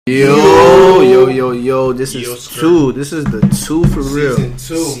Yo, this is 2. This is the 2 for real.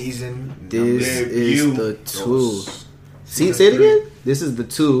 Season 2. This is the 2. See, say it again. This is the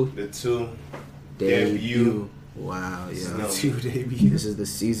 2. The 2 debut. Wow, yeah. 2 debut. This is the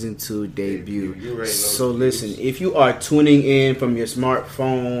season 2 debut. So listen, if you are tuning in from your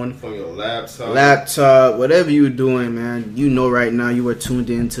smartphone, from your laptop, whatever you're doing, man, you know right now you are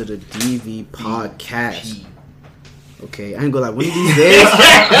tuned in to the DV podcast. Okay, I ain't gonna lie. One of these days,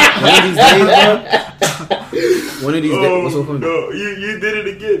 bro. What's so funny? No, you did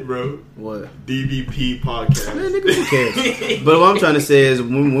it again, bro. What? DVP podcast. Man, nigga, who cares? But what I'm trying to say is,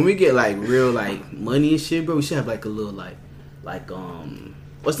 when we get like real like money and shit, bro, we should have like a little like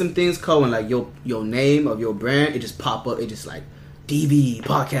what's them things called when like your name of your brand it just pop up, it just like DV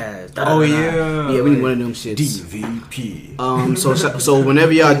podcast. Yeah, we need one of them shits. DVP. So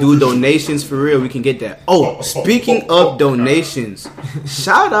whenever y'all do donations for real, we can get that. Speaking of donations,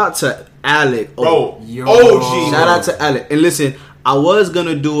 shout out to Alec. OG. Shout out to Alec. And listen, I was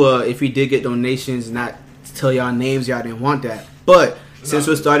gonna do if we did get donations, not tell y'all names, y'all didn't want that. But since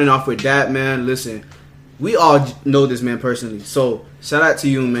we're starting off with that, man, listen, we all know this man personally. So shout out to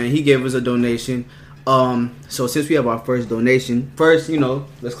you, man. He gave us a donation. So since we have our first donation, let's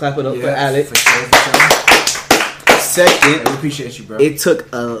clap it up for Alec. For sure. Second, we appreciate you, bro. It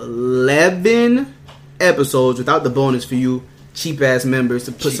took 11 episodes without the bonus for you cheap ass members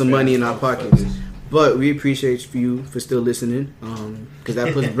to put some money in our pockets. But we appreciate you for still listening, because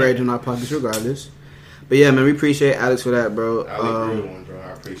that puts bread in our pockets regardless. But yeah, man, we appreciate Alex for that, bro.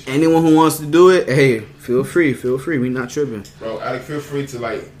 I appreciate anyone who wants to do it, hey, feel free. We not tripping. Bro, Alex, feel free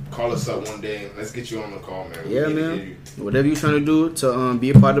to call us up one day and let's get you on the call, man. Yeah, man. Whatever you're trying to do to be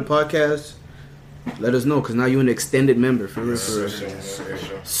a part of the podcast, let us know, because now you're an extended member, for real. Sure.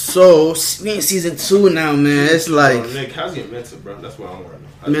 So, we in season 2 now, man. It's like... Nick, how's your mental, bro? That's what I'm right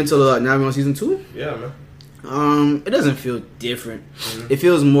now. Mental, now we're on season 2? Yeah, man. It doesn't feel different. It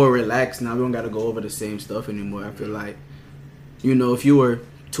feels more relaxed now. We don't got to go over the same stuff anymore. I feel like, if you were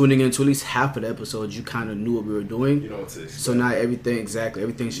tuning into at least half of the episodes, you kind of knew what we were doing. You know what to expect. So now everything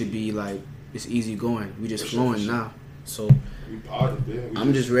should be like, it's easy going. We just flowing now. So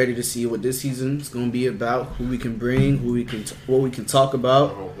I'm just ready to see what this season is gonna be about. Who we can bring, what we can talk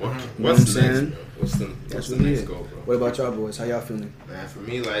about. What's the next, bro? What's the next goal, bro? What about y'all boys? How y'all feeling? Man, for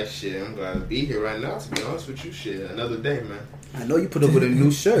me, shit, I'm glad to be here right now. To be honest with you, shit, another day, man. I know you put up with a new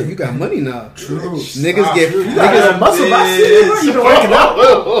shirt. You got money now. True. Niggas get muscle. I see you, bro. You been working out.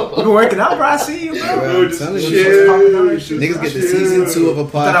 You been working out, bro. I see you, bro. Niggas get the season 2 of a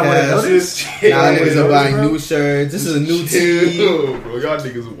podcast. Now niggas are buying new shirts. This is a new team. Bro, y'all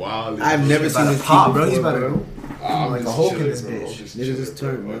niggas wild. I've never seen this pop, before, bro. He's about to go. Like a Hulk in this bitch. Niggas is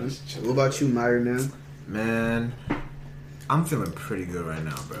turned, man. What about you, Myrie, man? Man, I'm feeling pretty good right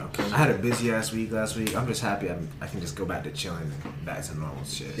now, bro. I had a busy ass week last week. I'm just happy I can just go back to chilling and back to normal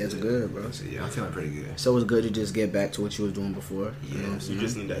shit. That's good, bro. So yeah, I'm feeling pretty good. So it's good to just get back to what you was doing before. Yeah, you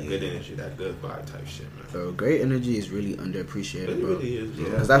just need that good energy, that good vibe type shit, man. Bro, great energy is really underappreciated, bro. It really is, bro.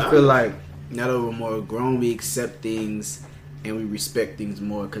 Because I feel like now that we're more grown, we accept things and we respect things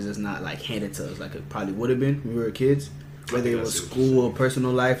more because it's not like handed to us like it probably would have been when we were kids. Whether it was school or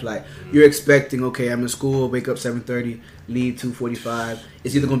personal life, you're expecting, okay, I'm in school, wake up 7:30, leave 2:45.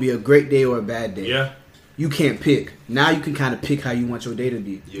 It's either gonna be a great day or a bad day. Yeah. You can't pick. Now you can kind of pick how you want your day to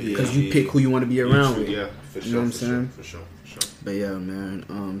be because you pick who you want to be around with. Yeah, for sure. You know what I'm saying? For sure. But yeah,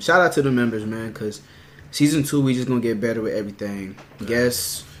 man. Shout out to the members, man, because season 2 we just gonna get better with everything.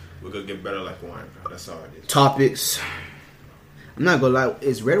 Guess we're gonna get better like wine, bro. That's all it is. Topics. I'm not gonna lie.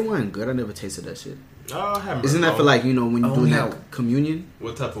 Is red wine good? I never tasted that shit. Oh, I haven't. Isn't that for when you do that communion?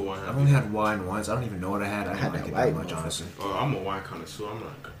 What type of wine? I've only had wine once. I don't even know what I had. I had like that it white that much, honestly. Oh, I'm a wine connoisseur. I'm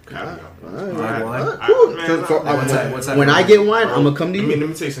not caviar. When I get wine, I'm gonna come to you. I mean, let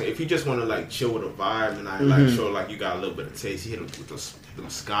me tell you something. If you just want to chill with a vibe and show you got a little bit of taste, you hit it with the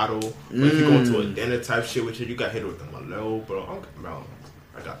Moscato. But if you go into a dinner type shit with you got hit with the Merlot, bro.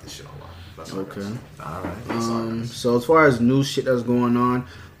 I got this shit on lock. That's okay. All right. So as far as new shit that's going on,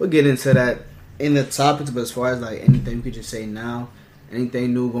 we'll get into that in the topics. But as far as anything we could just say now,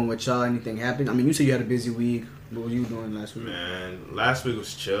 anything new going with y'all, anything happened? I mean, you said you had a busy week. What were you doing last week? Man, last week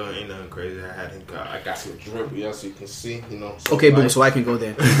was chill. Ain't nothing crazy. I got some drip, so you can see, Okay, boom. So I can go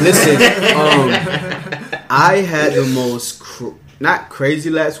there. Listen, I had the most not crazy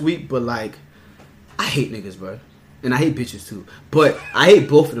last week, but I hate niggas, bro, and I hate bitches too. But I hate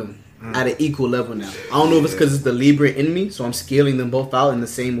both of them at an equal level now. I don't know if it's because it's the Libra in me, so I'm scaling them both out in the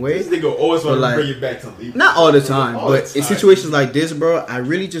same way. This nigga always want to bring it back to Libra. Not all the time, but in situations like this, bro, I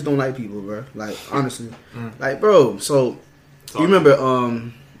really just don't like people, bro. Honestly. Bro, so you remember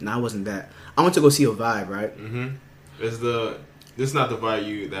Nah, I wasn't that. I went to go see a Vibe, right? Mm-hmm. This is not the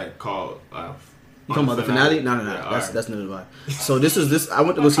Vibe that called. You talking about the finale? No. Yeah, That's not the Vibe. So this. I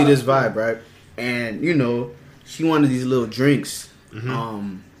went to go see this Vibe, right? And you know, she wanted these little drinks,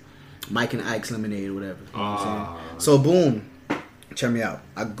 Mike and Ike's lemonade or whatever. You know what I'm saying? So boom, check me out.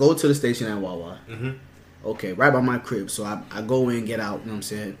 I go to the station at Wawa. Mm-hmm. Okay, right by my crib. So I go in, get out. You know what I'm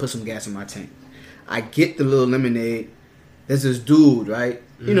saying? Put some gas in my tank. I get the little lemonade. There's this dude, right?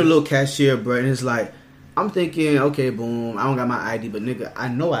 You know, little cashier, bro. And it's like, I'm thinking, okay, boom. I don't got my ID, but nigga, I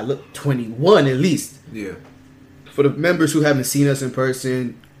know I look 21 at least. Yeah. For the members who haven't seen us in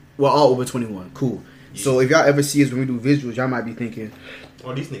person, we're all over 21. Cool. Yeah. So if y'all ever see us when we do visuals, y'all might be thinking,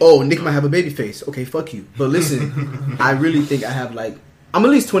 Nick might have a baby face. Okay, fuck you. But listen, I really think I have like, I'm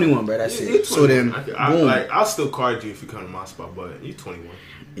at least 21, bro. That's it. So then, boom. I'll still card you if you come to my spot, but you're 21.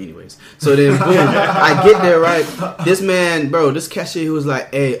 Anyways, so then, boom. I get there, right? This man, bro, this cashier, he was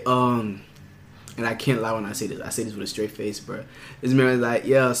like, hey, and I can't lie when I say this. I say this with a straight face, bro. This man was like,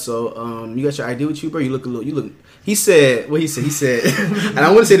 yeah, so, you got your ID with you, bro? You look, he said, what he said, and I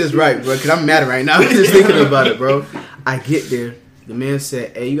want to say this right, bro, because I'm mad right now. I'm just thinking about it, bro. I get there. The man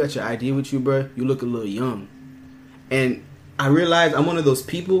said, hey, you got your ID with you, bro? You look a little young. And I realized I'm one of those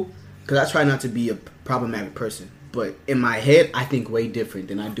people, because I try not to be a problematic person. But in my head, I think way different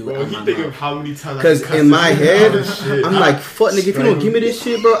than I do in my think mouth. of how many times because in my head, I'm like, fuck, nigga, if you don't give me this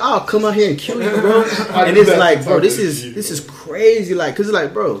shit, bro, I'll come out here and kill you, bro. And it's like, bro, this is crazy. Like, because it's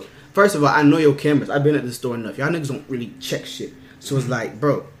like, bro, first of all, I know your cameras. I've been at the store enough. Y'all niggas don't really check shit. So it's like,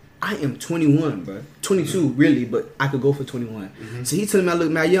 bro, I am 21, bro. 22, really, but I could go for 21. So he telling me I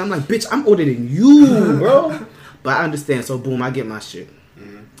look mad young. I'm like, bitch, I'm older than you, bro. But I understand. So, boom, I get my shit.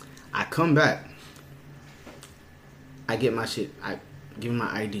 I come back. I get my shit. I give him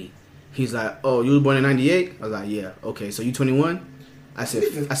my ID. He's like, "Oh, you was born in '98?" I was like, "Yeah." Okay, so you 21? I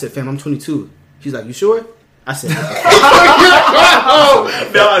said, "Fam, I'm 22." He's like, "You sure?" I said, "Now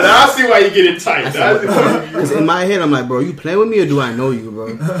I see why you get it tight." Because in my head, I'm like, "Bro, you playing with me or do I know you,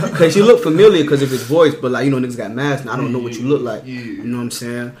 bro?" Because you look familiar because of his voice, but like, you know, niggas got masks, and I don't know what you look like. You know what I'm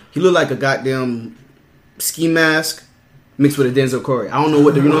saying? He looked like a goddamn ski mask mixed with a Denzel Curry. I don't know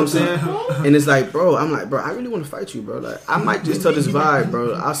what you know what I'm saying? And it's like, bro, I'm like, bro, I really want to fight you, bro. Like, I might just tell this Vibe,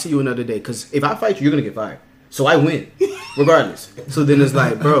 bro, I'll see you another day. Because if I fight you, you're going to get fired. So I win, regardless. So then it's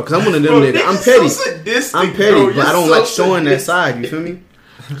like, bro, because I'm one of them niggas. I'm petty. I'm petty, bro, but I don't like showing that side. You feel me?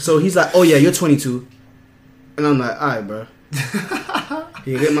 So he's like, oh, yeah, you're 22. And I'm like, all right, bro.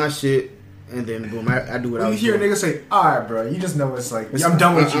 He get my shit. And then boom, I do what I was doing. You hear a nigga say, "Alright, bro," you just know it's like, I'm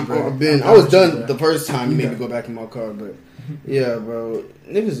done with you, bro. I was done the first time you made me go back in my car, but yeah, bro,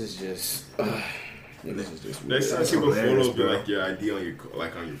 niggas is just weird. Next time people photos be like your ID on your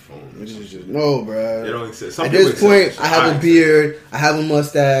phone. Niggas is just no, bro. They don't exist. At this point, I have a beard, I have a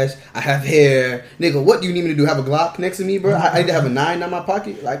mustache, I have hair. Nigga, what do you need me to do? Have a Glock next to me, bro? I need to have a 9 in my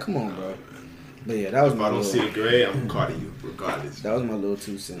pocket. Like, come on, bro. But yeah, that was my. If I don't see the gray, I'm calling you regardless. That was my little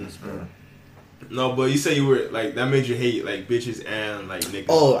 2 cents, bro. No, but you said you were like that made you hate like bitches and like niggas.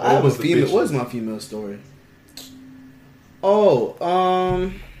 Oh, I have a female. What is my female story? Oh,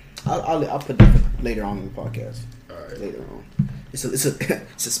 I'll put that later on in the podcast. All right, later on. It's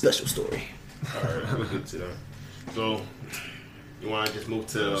a special story. All right, we'll get to that. So, you want to just move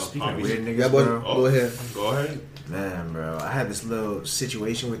to weird niggas, bro? Go ahead. Go ahead, man, bro. I had this little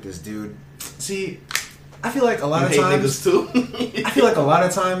situation with this dude. See, I feel like a lot of times too. I feel like a lot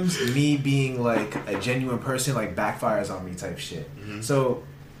of times me being like a genuine person like backfires on me type shit. So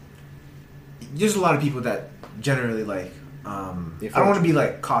there's a lot of people that generally like I don't want to be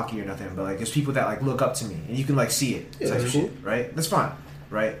like cocky or nothing, but like there's people that like look up to me and you can like see it type shit, right? That's fine,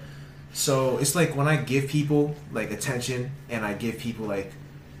 right? So it's like when I give people like attention and I give people like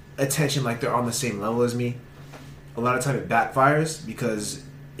attention like they're on the same level as me, a lot of time it backfires because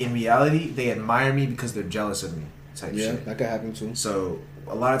in reality, they admire me because they're jealous of me type shit. Yeah, that could happen too. So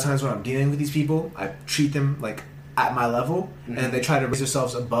a lot of times when I'm dealing with these people, I treat them like at my level, and then they try to raise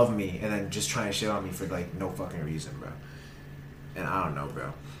themselves above me, and then just try and shit on me for like no fucking reason, bro. And I don't know,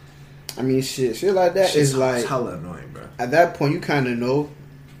 bro. I mean, shit like that is like hella annoying, bro. At that point, you kind of know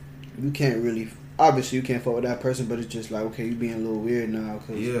you can't really. Obviously, you can't fuck with that person, but it's just like, okay, you being a little weird now.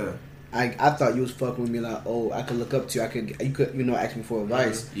 Cause yeah. I thought you was fucking with me like, oh, I could look up to you. You could ask me for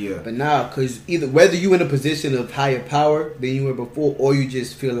advice. Yeah. But now, because whether you in a position of higher power than you were before, or you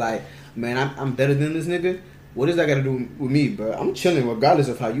just feel like, man, I'm better than this nigga. What does that got to do with me, bro? I'm chilling regardless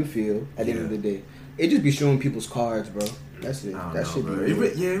of how you feel at the end of the day. It just be showing people's cards, bro. That's it. That shit be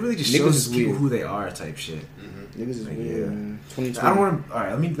weird. It really just shows people who they are type shit. Niggas is weird, man. 2020. I don't want to. All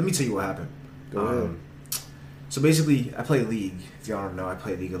right, let me tell you what happened. Go ahead. So basically, I play League. If y'all don't know, I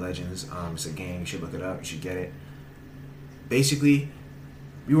play League of Legends. It's a game. You should look it up. You should get it. Basically,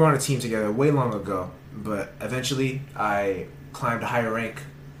 we were on a team together way long ago, but eventually I climbed a higher rank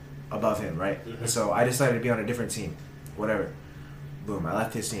above him, right? Mm-hmm. And so I decided to be on a different team. Whatever. Boom, I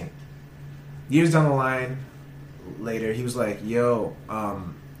left his team. Years down the line, later, he was like, yo,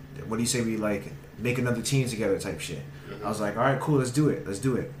 what do you say we, like, make another team together type shit? I was like, all right, cool, let's do it.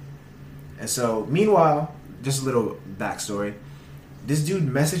 And so, meanwhile, just a little backstory. This dude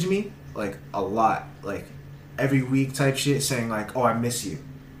messaged me, like, a lot, like, every week type shit, saying, like, oh, I miss you.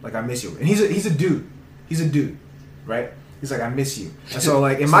 Like, I miss you. And he's a dude. He's a dude, right? He's like, I miss you. And so,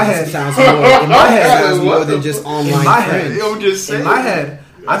 like, in my head, sounds more than just online in my friends. head, in my head,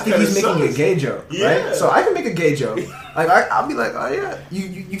 I think he's making a gay joke, right? So I can make a gay joke. Like, I'll be like, oh, yeah,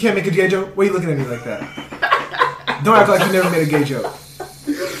 you can't make a gay joke? Why are you looking at me like that? Don't act like you never made a gay joke.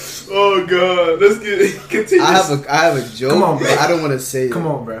 Oh, God. Let's continue. I have a joke, Come on, bro. but I don't want to say it. Come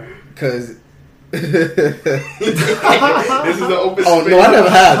on, bro. Because... This is an open Oh, space. no, I never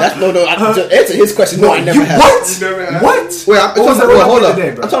have. Answer his question. No, I never have. What? You never have? What? Wait, I'm What was talking that about, hold up.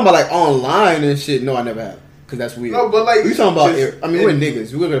 today, bro? I'm talking about, like, online and shit. No, I never have. Because that's weird. No, but, like, we talking about... just- I mean, we're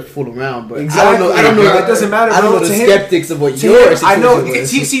niggas. We're going to fool around, but Exactly. I don't know. That doesn't matter, I don't bro. know the To him- skeptics of what To your him, I know.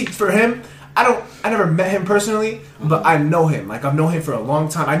 situation was. See, for him, I never met him personally, but I know him. Like, I've known him for a long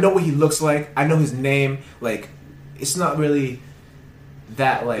time. I know what he looks like. I know his name. Like, it's not really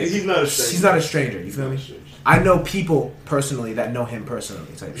that, like... He's not a stranger. He's not a stranger. You feel me? I know people personally that know him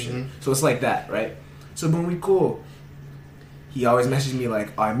personally type shit. So it's like that, right? So when we cool, he always messaged me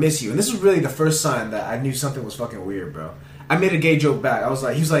like, oh, I miss you. And this was really the first sign that I knew something was fucking weird, bro. I made a gay joke back. He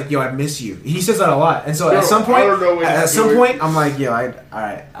was like, yo, I miss you. He says that a lot. And so Bro, at some I don't know what point, he's doing. I'm like, yo,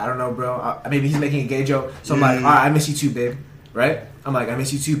 alright, I don't know, bro. Maybe he's making a gay joke. So I'm like, alright, I miss you too, babe. Right? I'm like, I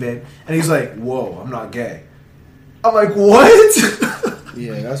miss you too, babe. And he's like, whoa, I'm not gay. I'm like, what?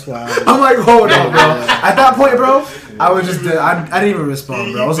 Yeah, that's why. I'm like, hold on, bro. At that point, bro, I was just, I didn't even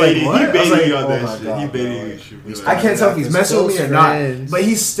respond, bro. I was like, what? He I was baited like, you on oh that my shit. God, He baited bro. you. Shit. I can't tell if he's messing with me or not. Friends. But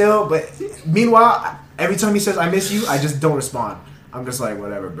he's still, meanwhile, every time he says, I miss you, I just don't respond. I'm just like,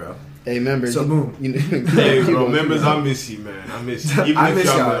 whatever, bro. Hey, members. So, boom. Hey, bro, members, I miss you, man. I miss you. Even I if miss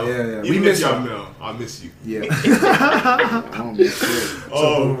y'all y'all, know. yeah. We Even miss if y'all y'all. know, I miss you. Yeah. I don't miss shit.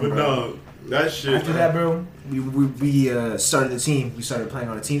 Oh, boom, but bro. no. That shit. After that, bro, we started the team. We started playing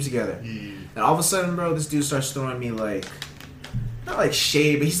on a team together. Yeah. And all of a sudden, bro, this dude starts throwing me, like, not like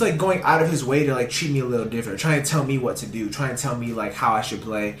shade, but he's like going out of his way to like treat me a little different, trying to tell me what to do, trying to tell me like how I should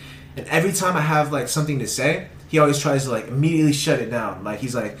play. And every time I have like something to say, he always tries to like immediately shut it down. Like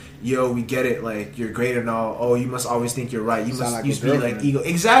he's like, "Yo, we get it. Like you're great and all. Oh, you must always think you're right. You Sound must like you a should be like girlfriend. ego."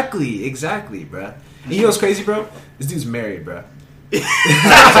 Exactly, bro. And you know what's crazy, bro? This dude's married, bro. Let's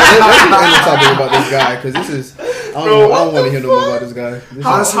end the topic about this guy because this is. I don't want to hear no more about this guy. This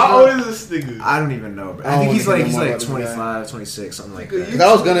Honestly, How bro, old is this nigga? I don't even know, bro. I I think don't he's wanna like hear no more about this 25, 26, something like that. Cause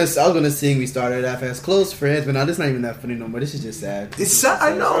I was gonna sing we started off as close friends, but now this not even that funny no more. This is just sad. It's sad.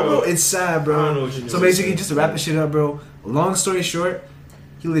 I know, bro. It's sad, I bro. don't know what you So mean. basically, just to wrap this shit up, bro. Long story short,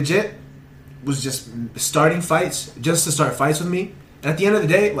 he legit was just starting fights just to start fights with me. And at the end of the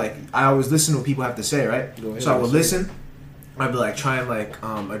day, like I always listen to what people have to say, right? Go ahead, So I would say it. listen. I'd be like try and like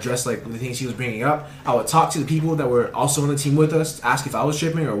address like the things he was bringing up. I would talk to the people that were also on the team with us, ask if I was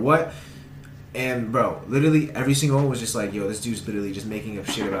tripping or what. And bro, literally every single one was just like, yo, this dude's literally just making up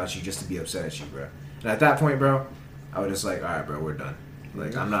shit about you just to be upset at you, bro. And at that point, bro, I was just like, all right, bro, we're done.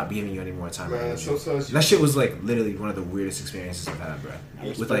 Like I'm not giving you any more time. or Man, energy. sometimes And that shit was like literally one of the weirdest experiences I've had, bro. I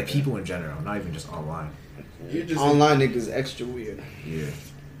respect With like that. people in general, not even just online. you just Online niggas extra weird. Yeah.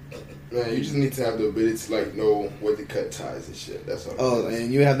 Man, you just need to have the ability to like know where to cut ties and shit. That's all. Oh, it is.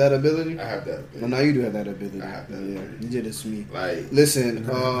 and you have that ability? I have that ability. Well, now you do have that ability. I have that Yeah, ability. you did this to me. Like, Listen,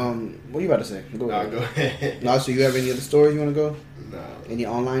 what you about to say? Go nah, ahead. go ahead. No, so you have any other stories you want to go? Nah, Any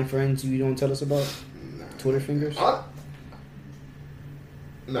online friends you don't tell us about? nah. Twitter fingers?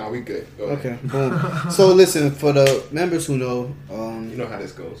 Nah, we good. Go ahead. Okay, boom. So listen, for the members who know, You know how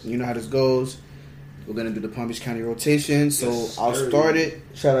this goes. you know how this goes. We're gonna do the Palm Beach County rotation. So Yes, I'll sir. start it.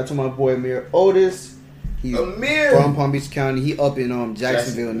 Shout out to my boy Amir Otis. He's Amir! from Palm Beach County. He up in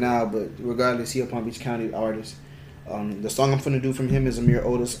Jacksonville now, but regardless, he a Palm Beach County artist. The song I'm finna do from him is Amir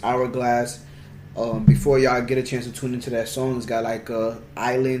Otis, Hourglass. Before y'all get a chance to tune into that song, it's got like a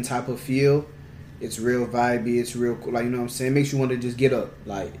island type of feel. It's real vibey. It's real cool. Like, you know what I'm saying? Makes you want to just get up.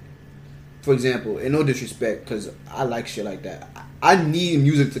 Like, for example, and no disrespect, because I like shit like that. I need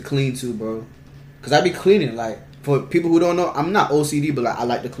music to clean to, bro. Because I be cleaning. Like, for people who don't know, I'm not OCD, but like I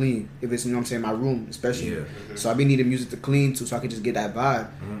like to clean. If it's, you know what I'm saying, my room, especially. So I be needing music to clean to so I can just get that vibe.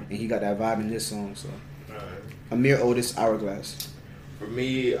 And he got that vibe in this song, so. Alright. Amir Otis, Hourglass. For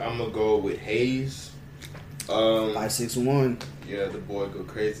me, I'm gonna go with Hayes. 561. Yeah, the boy go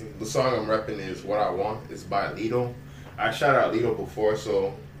crazy. The song I'm repping is "What I Want." It's by Lito. I shout out Lito before,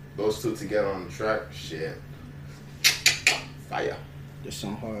 so those two together on the track, shit, fire. This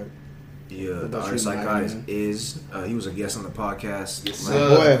song hard. Yeah, What the about artist you, I got Mike? is he was a guest on the podcast. Yes, Like,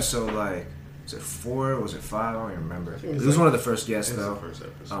 sir. So like, was it 4? Was it 5? I don't even remember. think it It was was like- one of the first guests This is though. the first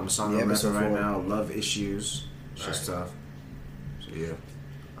episode. A song Yeah, I'm episode rapping right 4. now, Love Issues. It's just Alright. tough. So yeah.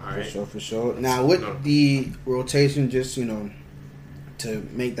 All right. For sure. Now, with No. the rotation, just, to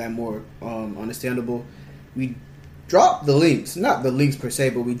make that more understandable, we dropped the links. Not the links per se,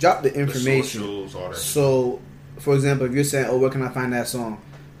 but we dropped the The information. socials, all that. So, for example, if you're saying, oh, where can I find that song?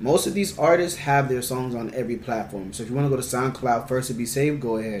 Most of these artists have their songs on every platform. So if you want to go to SoundCloud first to be saved,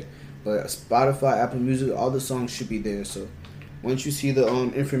 go ahead. But Spotify, Apple Music, all the songs should be there. So once you see the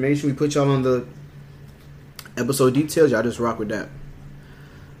information, we put y'all on the episode details, y'all just rock with that.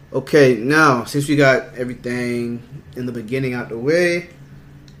 Okay, now, since we got everything in the beginning out the way,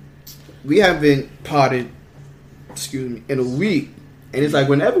 we haven't potted, in a week. And it's like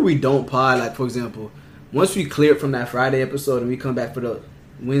whenever we don't pod, like for example, once we clear from that Friday episode and we come back for the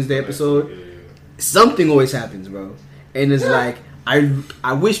Wednesday episode, Yeah. something always happens, bro. And it's like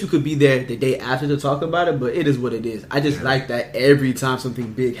I wish we could be there the day after to talk about it, but it is what it is. I just like that every time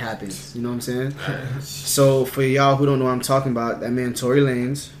something big happens. You know what I'm saying? So for y'all who don't know what I'm talking about, that man Tory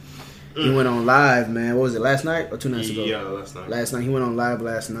Lanez, he went on live, man. What was it, last night or 2 nights ago? Yeah, last night. Last night. He went on live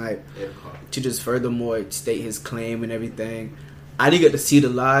last night 8 o'clock. to just furthermore state his claim and everything. I didn't get to see the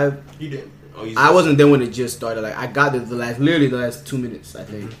live. He did. Oh, he's I wasn't there when it just started. Like I got the last 2 minutes, I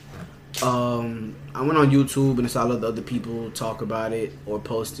think. I went on YouTube and saw the other people talk about it or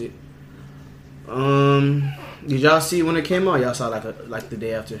post it. Did y'all see when it came out? Y'all saw like the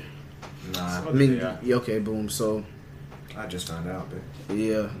day after. Nah, I mean, Yeah. yeah, okay, boom. So I just found out, but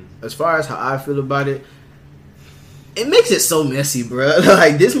yeah, as far as how I feel about it, it makes it so messy, bro.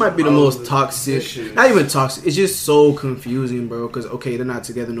 Like this might be the Bro, most toxic. this shit is- Not even toxic. It's just so confusing, bro. Because okay, they're not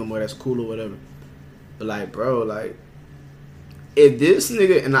together no more. That's cool or whatever. But like, bro, like if this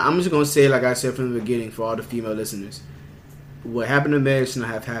nigga, and I'm just gonna say like I said from the beginning for all the female listeners, what happened to Meg should not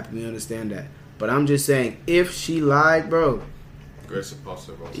have happened. We understand that. But I'm just saying, if she lied, bro, aggressive,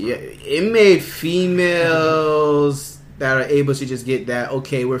 positive. yeah, it made females that are able to just get that,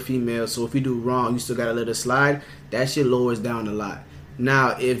 okay, we're females, so if we do wrong, you still gotta let it slide. That shit lowers down a lot.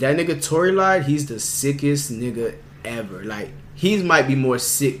 Now, if that nigga Tory lied, he's the sickest nigga ever. Like, he might be more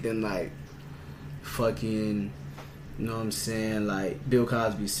sick than, like, fucking, you know what I'm saying, like, Bill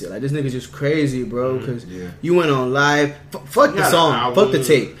Cosby sick. Like, this nigga's just crazy, bro, because yeah. you went on live. Fuck the Yeah, the song. album. Fuck the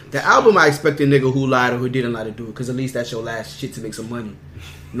tape. The album, I expect a nigga who lied or who didn't lie to do it, because at least that's your last shit to make some money.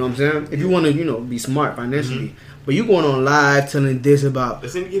 You know what I'm saying? If you want to, be smart financially. But you going on live telling this about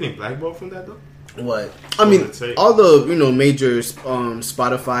Isn't he getting blackballed from that though? what? I mean, the tape. all the major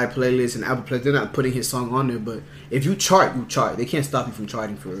Spotify playlists and Apple playlists, they're not putting his song on there. But if you chart, you chart. They can't stop you from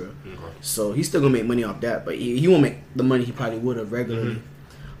charting for real. Okay. So he's still gonna make money off that, but he won't make the money he probably would have regularly.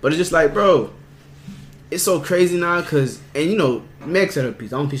 But it's just like, bro, it's so crazy now because, and Meg said her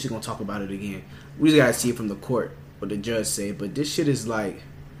piece. I don't think she's gonna talk about it again. We just gotta see it from the court, what the judge say. But this shit is like,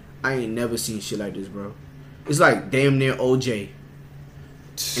 I ain't never seen shit like this, bro. It's like damn near OJ,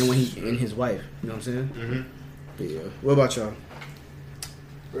 and when he and his wife. You know what I'm saying? Mm-hmm. But yeah. What about y'all?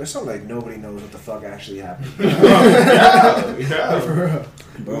 Bro, it's not like nobody knows what the fuck actually happened. Yeah. For real.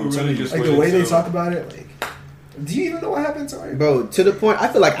 Bro, We I'm telling you. just Like went the way they into- talk about it, like, do you even know what happened to her? Bro, to the point, I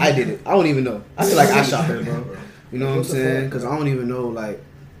feel like I did it. I don't even know. I feel like I shot her, bro. You know what I'm What the saying? fuck, Because bro? I don't even know, like,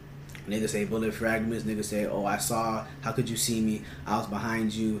 niggas say bullet fragments. Niggas say, oh, I saw. How could you see me? I was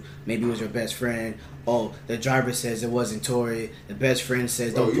behind you. Maybe it was your best friend. Oh, the driver says it wasn't Tory. The best friend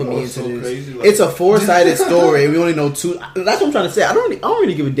says, Bro, don't you put know me what's into so this. crazy? Like- It's a four-sided story. We only know two. That's what I'm trying to say. I don't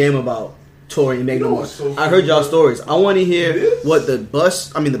really give a damn about Tory and Meg You no know more. what's so I heard y'all funny? stories. I want to hear This- what the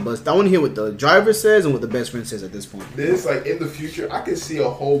bus. I want to hear what the driver says and what the best friend says at this point. This, like, in the future, I can see a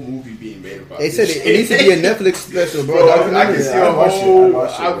whole movie being made about They this said shit. it needs to be a Netflix special, bro. Bro, I Documentary. can see Yeah, a I watched it. whole. I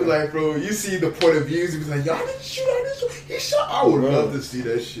watched it, I'll be bro. like, bro, you see the point of views. He was like, y'all didn't shoot out this. He shot. I would love to see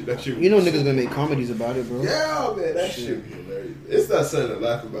that shit. That shit. You know niggas gonna make comedies about it, bro. Yeah, man, that should be hilarious. It's not something to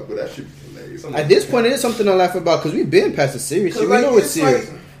laugh about, but that should be hilarious. At this point, it is something to laugh about because we've been past the serious shit. We Like, know it's it's serious,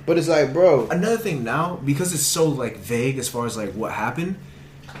 like- but it's like, bro, Another thing now, because it's so like vague as far as like what happened,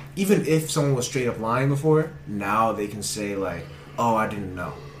 even if someone was straight up lying before, now they can say like, "Oh, I didn't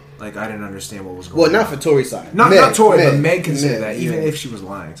know, like I didn't understand what was going well, on." not for Tory's side. not Meg, not Tory, but Meg, Meg can say Meg, that, yeah. even if she was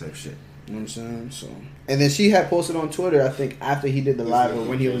lying, type shit. You know what I'm saying? So, and then she had posted on Twitter, I think, after he did the live or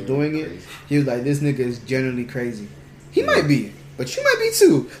when he was doing it, he was like, "This nigga is generally crazy." He might be, but you might be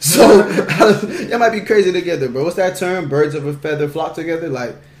too. So, y'all might be crazy together, bro. What's that term? Birds of a feather flock together?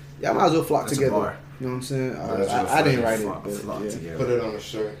 Like, y'all might as well flock together. You know what I'm saying? I didn't write it, but yeah. Put it on the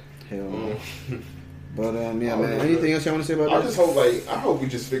shirt. Hell no. But yeah, man. Anything else you want to say about that? I just hope, I hope we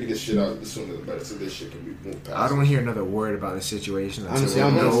just figure this shit out the sooner the better, so this shit can be moved past. I don't hear another word about the situation Honestly,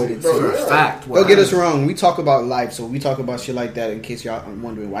 until I'm we know for a fact. Don't get us wrong. We talk about life, so we talk about shit like that. In case y'all are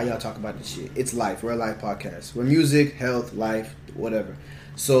wondering why y'all talk about this shit, it's life. We're a life podcast. We're music, health, life, whatever.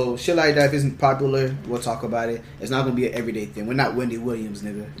 So shit like that, if it's popular, we'll talk about it. It's not gonna be an everyday thing. We're not Wendy Williams,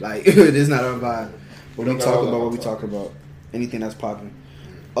 nigga. Like this is not our vibe. But we talk about what we talk about. Anything that's popular.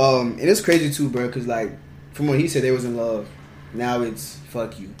 And it's crazy too, bro. Cause like from when he said they was in love, now it's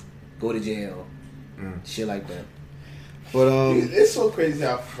fuck you, go to jail, shit like that. But it's so crazy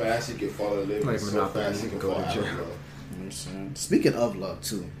how fast you can fall in love. Like so fast you can go to jail. You know what I'm saying? Speaking of love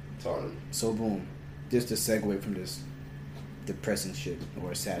too. So boom, just to segue from this depressing shit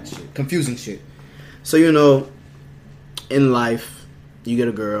or sad shit, confusing shit. So you know, in life, you get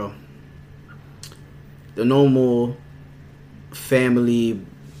a girl, the normal family,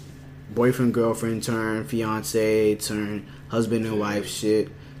 boyfriend, girlfriend turn, fiance turn, husband and wife shit.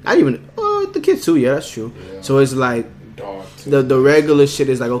 Not even the kids too. Yeah, that's true. Yeah. So it's like the regular shit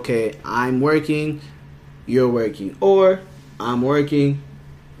is like, okay, I'm working, you're working, or I'm working,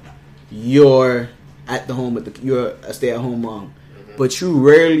 you're at the home with you're a stay-at-home mom. Mm-hmm. But you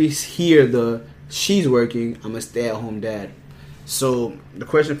rarely hear the she's working, I'm a stay-at-home dad. So the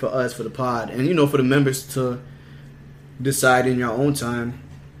question for us, for the pod, and you know, for the members to decide in your own time,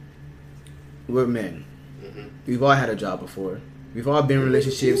 we're men. Mm-hmm. We've all had a job before. We've all been in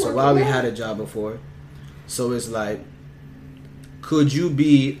relationships a while. We had a job before. So it's like, could you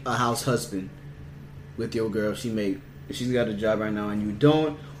be a house husband with your girl if she's got a job right now and you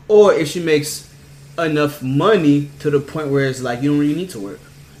don't? Or if she makes enough money to the point where it's like you don't really need to work.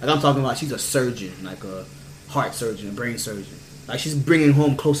 Like I'm talking about, she's a surgeon, like a heart surgeon, a brain surgeon. Like she's bringing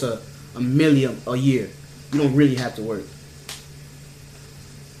home close to $1 million a year. You don't really have to work.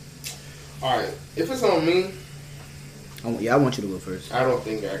 Alright, if it's on me, I want you to go first. I don't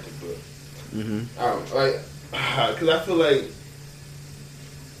think I could do it. Mm-hmm. I don't because I feel like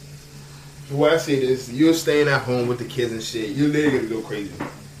the way I say this, you're staying at home with the kids and shit. You're literally gonna go crazy.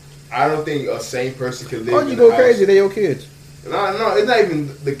 I don't think a sane person could live. Oh, you go crazy? They're your kids. No, it's not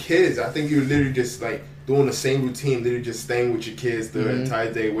even the kids. I think you're literally just like doing the same routine, literally just staying with your kids the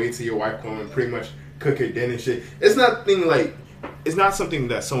entire day. Wait till your wife comes and pretty much cook your dinner and shit. It's not something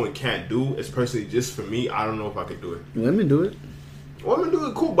that someone can't do. It's personally just for me. I don't know if I could do it. Women do it. Women do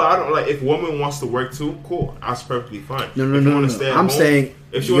it, cool, but I don't like. If a woman wants to work too, cool. That's perfectly fine. No. I'm saying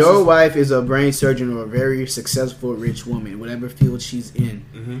if your wife is a brain surgeon or a very successful rich woman, whatever field she's in,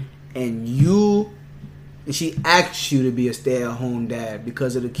 and she asks you to be a stay-at-home dad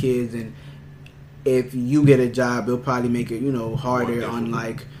because of the kids, and if you get a job, it'll probably make it harder on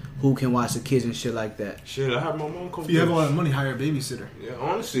like who can watch the kids and shit like that. Shit, I have my mom come. If you have a lot of money, hire a babysitter. Yeah,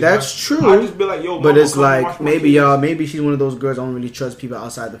 honestly, that's true. I just be like, yo, but it's like maybe she's one of those girls I don't really trust people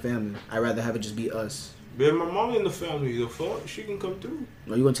outside the family. I'd rather have it just be us. But my mom in the family, the fuck, she can come through.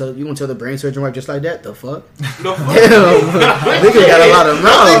 No, you gonna tell the brain surgeon wife just like that? The fuck? No fuck. Nigga got a lot of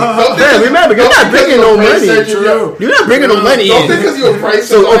mouth. Man, remember, you're not bringing no money. You're not bringing no money in. Because you're a brain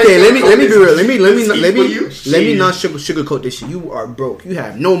surgeon. So okay, let me be real. Let me not sugarcoat this shit. You are broke. You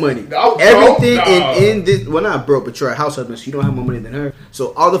have no money. Everything in this. Well, not broke, but you're a house husband, so you don't have more money than her.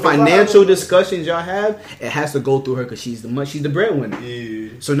 So all the financial discussions y'all have, it has to go through her because she's the breadwinner.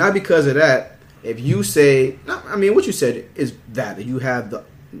 Yeah. So not because of that. If you say, what you said is valid. You have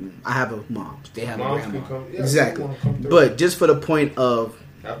I have a mom. They have a grandma. Exactly. But just for the point of,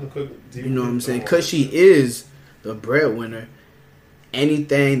 you know what I'm saying? Because she is the breadwinner,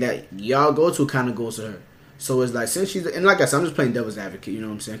 anything that y'all go to kind of goes to her. So it's like, since she's, and like I said, I'm just playing devil's advocate, you know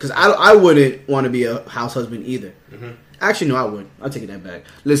what I'm saying? Because I wouldn't want to be a house husband either. Mm-hmm. Actually, no, I would. I'll take that back.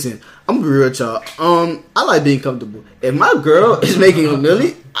 Listen, I'm going to be real with y'all. I like being comfortable. If my girl is making $1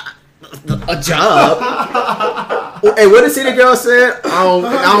 million, a job. Hey, what did the girl said? I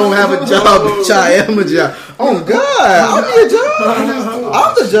don't have a job, bitch. I am a job. Oh God, I'll be a job.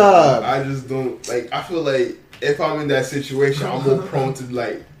 I'm the job. I just don't like. I feel like if I'm in that situation, I'm more prone to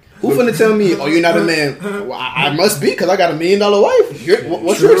like. Who finna tell me? Oh, you're not a man. Well, I must be because I got $1 million wife.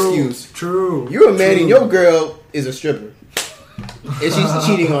 What's your excuse? True. You're a man and your girl is a stripper. And she's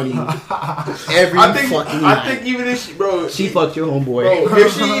cheating on you every fucking night. I think even if she fucked your homeboy. Bro,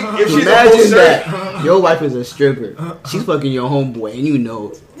 if she's imagine that your wife is a stripper, she's fucking your homeboy, and you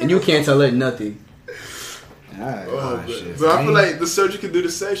know. and you can't tell her nothing. Alright. Oh, shit. but I feel like the surgeon could do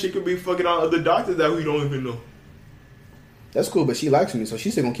the same. She could be fucking on other doctors that we don't even know. That's cool, but she likes me, so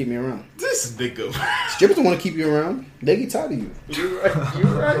she's still gonna keep me around. This nigga. Strippers don't want to keep you around. They get tired of you. You're right. You're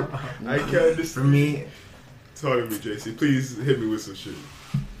right. I can't understand. For me, Talk to me, JC. Please hit me with some shit.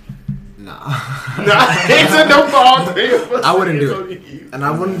 nah. Nah, it's a no fault. I wouldn't do it, and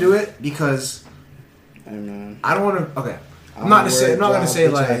I wouldn't do it because Hey, man. I don't want to. Okay, I'm I not don't to say. work I'm not gonna job, say bitch,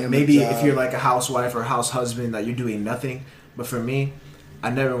 I like am a maybe job. if you're like a housewife or a house husband that you're doing nothing. But for me, I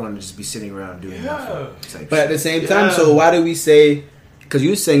never want to just be sitting around doing nothing. Type But at shit. the same time, Yeah. so why do we say? Because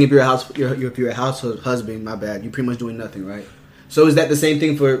you're saying if you're a house husband, my bad, you're pretty much doing nothing, right? So is that the same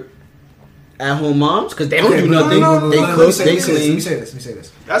thing for at-home moms? Because they don't do no, nothing. no, They let me cook, say they this, Let me clean. say this. Let me say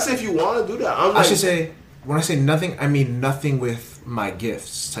this. That's if you want to do that. I'm I like, should say, when I say nothing, I mean nothing with my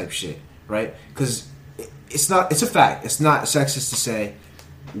gifts type shit, right? Because it's not, it's a fact. It's not sexist to say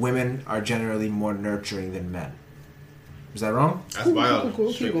women are generally more nurturing than men. Is that wrong? that's biology.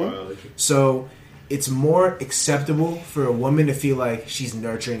 Cool, Straight keep going. biology. So it's more acceptable for a woman to feel like she's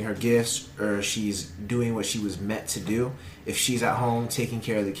nurturing her gifts or she's doing what she was meant to do if she's at home taking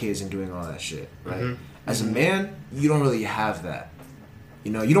care of the kids and doing all that shit, right? Mhm. As a man, you don't really have that.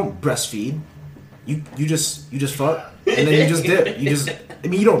 You know, you don't breastfeed. You just fuck and then you just dip. You just, I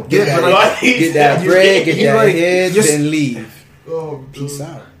mean, you don't dip, Get but that, like, get that bread, get you that like- head, just- then leave. Oh, Peace dude.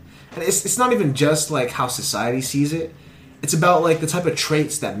 out. and it's not even just like how society sees it. It's about like the type of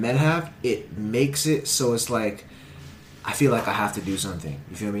traits that men have. It makes it so it's like I feel like I have to do something.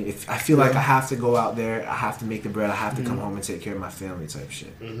 You feel me? If I feel like I have to go out there, I have to make the bread, I have to come home and take care of my family type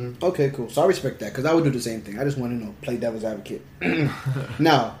shit. Okay, cool. So I respect that because I would do the same thing. I just want to play devil's advocate.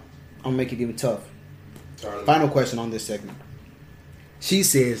 Now, I'm gonna make it even tough. Sorry. Final question on this segment. She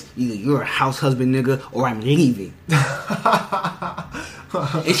says, either you're a house husband nigga or I'm leaving.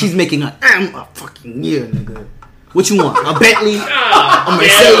 And she's making a fucking year, nigga. What you want? A Bentley? A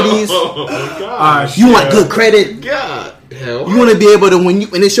Mercedes? Oh, God. You want good credit? God. Hell. You want to be able to, when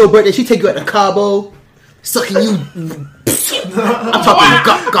it's your birthday, she take you out to Cabo, sucking you. I'm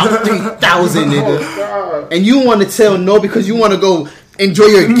talking got 3,000, nigga. God. And you want to tell no because you want to go enjoy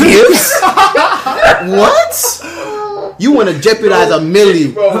your gifts? What? You want to jeopardize a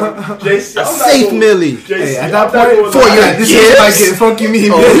milli, Bro, JC, a I'm not safe gonna- milli. JC, Hey, at I'm that not point, gonna for lie. your this gifts? is my gift. Fuck you, me,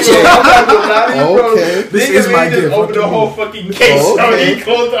 Oh, bitch. okay. I'm not gonna lie to you, bro. Okay. This Niggas is my really just gift. opened Fuck the you, whole me. fucking case. Okay. He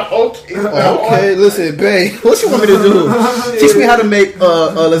closed the whole case. Okay, listen, babe. What you want me to do? Teach me how to make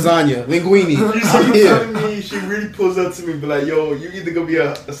lasagna, linguine. You I'm here. telling me she really pulls up to me, be like, "Yo, you either gonna be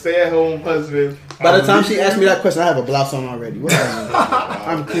a stay-at-home husband." By the time she asked me that question, I have a blouse on already. What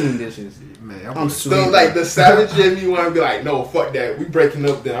I'm cleaning dishes. Man, I'm sweet. So like the savage in me want to be like, "No, fuck that. We breaking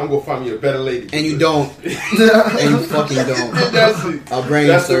up. Then I'm gonna find me a better lady." And you don't. And you fucking don't. That's it. A brain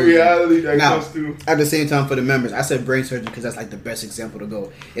That's the surgery. reality that Now, comes through. at the same time, for the members, I said brain surgery because that's like the best example to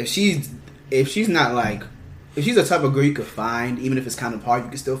go. If she's not like, if she's the type of girl you could find, even if it's kind of hard, you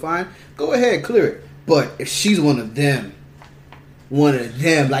can still find. Go ahead, clear it. But if she's one of them,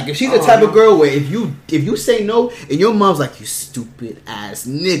 like if she's the type of girl where if you say no and your mom's like, you stupid ass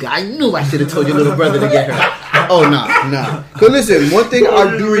nigga, I knew I should have told your little brother to get her. Oh nah. Cause listen, one thing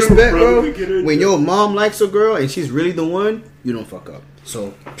I do respect, bro, when your mom likes a girl and she's really the one, you don't fuck up.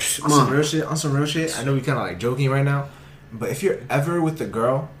 So, on some real shit, I know we kind of like joking right now, but if you're ever with a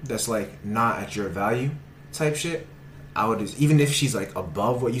girl that's like not at your value type shit, I would just, even if she's like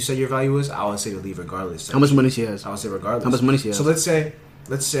above what you said your value is, I would say to leave regardless. how much money she has? I would say regardless. How much money she has? So let's say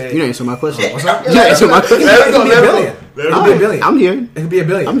You didn't answer my question. What's up? You didn't answer my question. It could be a billion. It Let could be a billion. I'm here. It could be a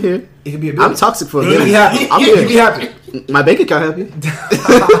billion. I'm here. It could be a billion. I'm toxic for a You'd be minute. happy. I'm You'd be here. happy. My bank account happy.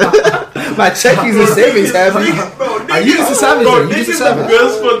 My checkies and savings happy. Bro, you just a savage, Bro, though. You just a niggas savage. are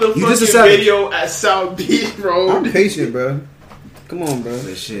best for the You just a fucking savage. video at South Beach, bro. I'm patient, bro. Come on, bro.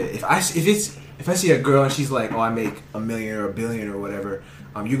 But shit, if I see a girl and she's like, oh, I make $1 million or $1 billion or whatever,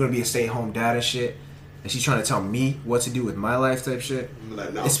 you're gonna be a stay-at-home dad and shit, and she's trying to tell me what to do with my life type shit. I'm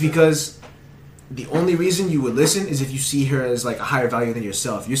like, no, It's because the only reason you would listen is if you see her as like a higher value than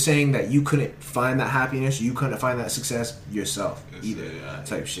yourself. You're saying that you couldn't find that happiness, you couldn't find that success yourself either,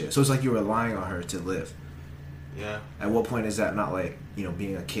 type shit. So it's like you're relying on her to live. yeah. At what point is that not like,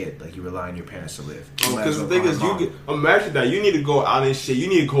 being a kid, like you rely on your parents to live? You might Because as the well thing is, call you her get, imagine that you need to go out and shit. You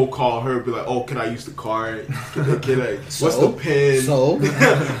need to go call her, be like, "Oh, can I use the card? Can I, what's the pin? So? Do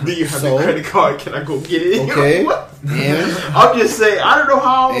you have So? the credit card? Can I go get it?" Okay. What? And I'm just saying. I don't know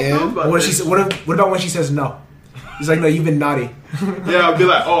how. I And? feel about What, this. what about when she says no? He's like, no, you've been naughty. Yeah, I'll be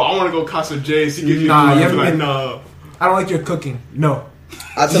like, "Oh, I want to go Casa J's." He gives you Nah, the money. you Be haven't like, been- "Nah." I don't like your cooking. No.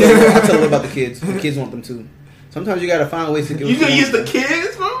 I tell her about the kids. The kids want them too. Sometimes you gotta find ways to give You them gonna use to the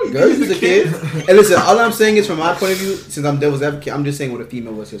kids, bro? You Girls use use a kid. And listen, all I'm saying is from my point of view, since I'm devil's advocate, I'm just saying what a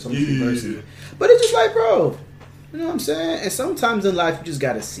female was here, so I'm just reversing it. But it's just like, bro, you know what I'm saying? And sometimes in life, you just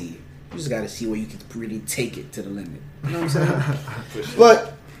gotta see. You just gotta see where you can really take it to the limit. You know what I'm saying?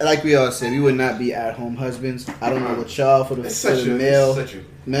 But like we all said, we would not be at-home husbands. I don't know what y'all for the male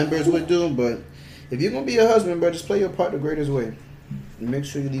members would do, but if you're gonna be a husband, bro, just play your part the greatest way. And make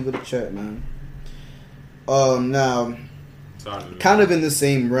sure you leave it a chat, man. Now, kind of in the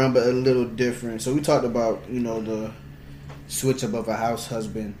same realm, but a little different. So we talked about, you know, the switch up of a house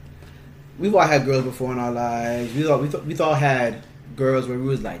husband. We've all had girls before in our lives. We've all had girls where we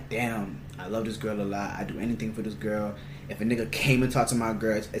was like, damn, I love this girl a lot. I do anything for this girl. If a nigga came and talked to my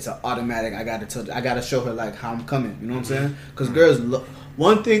girl, it's an automatic. I gotta show her like how I'm coming. You know what I'm saying? Because girls,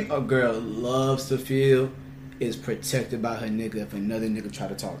 one thing a girl loves to feel is protected by her nigga if another nigga try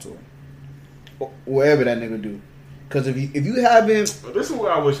to talk to her, wherever that nigga do. Because if you haven't, well, this is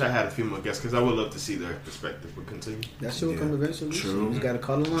where I wish I had a female guest because I would love to see their perspective. But continue. That shit will come eventually. True. You just gotta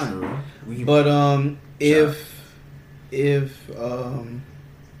call the line. But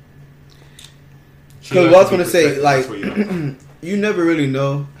because what I was going to say, like, you never really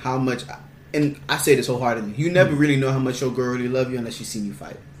know how much, and I say this wholeheartedly, you never really know how much your girl really love you unless she's seen you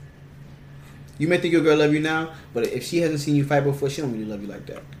fight. You may think your girl love you now, but if she hasn't seen you fight before, she don't really love you like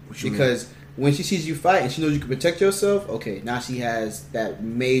that. Because when she sees you fight and she knows you can protect yourself, okay, now she has that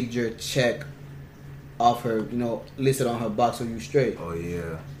major check off her, you know, listed on her box so you straight. Oh,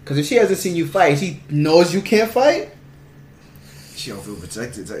 yeah. Because if she hasn't seen you fight, she knows you can't fight, she don't feel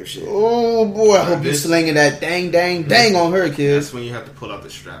protected type shit. Oh boy, I hope you're slinging that dang on her, kid. That's when you have to pull out the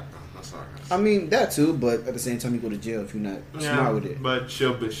strap. I'm sorry. I mean that too, but at the same time you go to jail if you're not smart with it. But she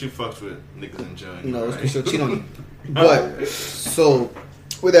fucks with niggas in jail. No, it's because she'll cheat on you. But so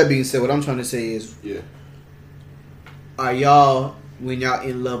with that being said, what I'm trying to say is, are y'all, when y'all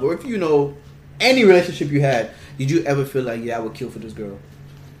in love, or if you know any relationship you had, did you ever feel like, I would kill for this girl?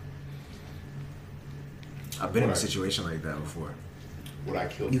 I've been in a situation like that before. Would I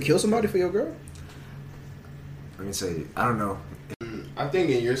kill? You kill somebody for your girl? Let me say, I don't know. I think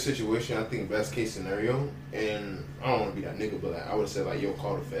in your situation, I think best case scenario, and I don't want to be that nigga, but like, I would say like, yo,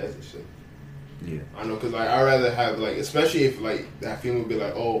 call the feds and shit. Yeah. I know, cause like I'd rather have like, especially if like that female would be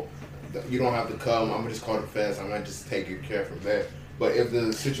like, oh, you don't have to come. I'm gonna just call the feds. I might just take your care from there. But if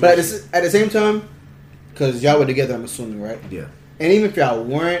the situation, but at the same time, because y'all were together, I'm assuming, right? Yeah. And even if y'all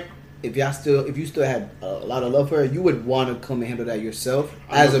weren't, if you still had a lot of love for her, you would want to come and handle that yourself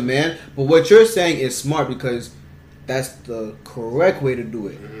as a man. But what you're saying is smart because that's the correct way to do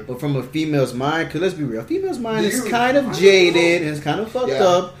it. Mm-hmm. But from a female's mind, because let's be real, a female's mind is kind of jaded and it's kind of fucked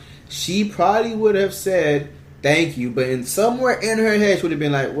up. She probably would have said thank you, but in somewhere in her head, she would have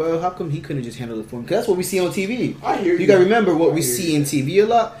been like, well, how come he couldn't just handle it for me? Because that's what we see on TV. I hear you. You got to remember what we see in TV a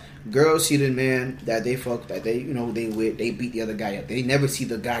lot. Girls see the man that they fuck, that they, you know, they beat the other guy up. They never see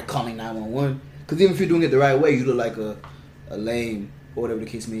the guy calling 911. Because even if you're doing it the right way, you look like a lame or whatever the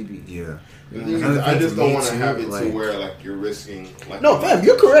case may be. Yeah. I just don't want to have it to where like you're risking. Like, no, fam,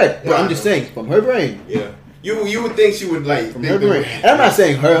 you're correct. But I'm just saying from her brain. Yeah. You would think she would like from her brain. And I'm not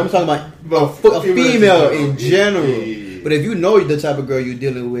saying her. I'm talking about a female in general. Yeah. But if you know the type of girl you're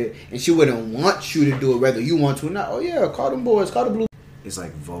dealing with, and she wouldn't want you to do it, whether you want to or not. Oh yeah, call them boys, call the blue. Is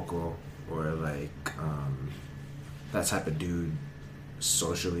like vocal or like that type of dude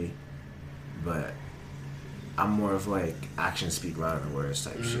socially, but I'm more of like actions speak louder than words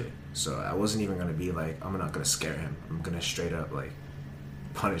type shit. So I wasn't even gonna be like, I'm not gonna scare him. I'm gonna straight up like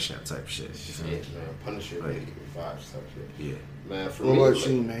punish him type shit. Man, punish your like, vibes type shit. Yeah, man. For what me, about like,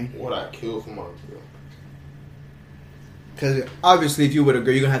 you, man? What I kill for my girl? Because obviously, if you were a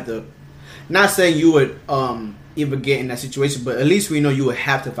girl, you're gonna have to. Not saying you would ever get in that situation, but at least we know you would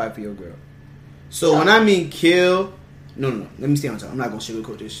have to fight for your girl. So when I mean kill, no. Let me stay on top. I'm not gonna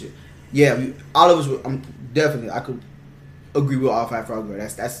sugarcoat this shit. Yeah, all of us. I could agree with all fight for our girl.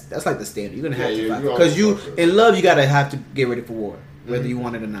 That's like the standard. You're gonna have to fight because you in love. You gotta have to get ready for war, whether you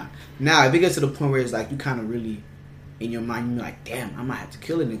want it or not. Now, if it gets to the point where it's like you kind of really in your mind, you're like, damn, I might have to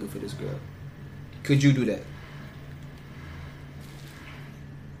kill a nigga for this girl. Could you do that?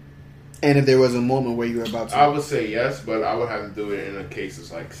 And if there was a moment where you were about to, I would say yes, but I would have to do it in a case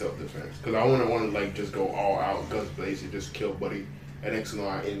of like self-defense because I wouldn't want to like just go all out guns blazing, just kill buddy, and next thing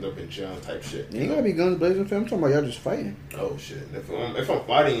I end up in jail type shit. You ain't gotta be guns blazing, fam. I'm talking about y'all just fighting. Oh shit! If I'm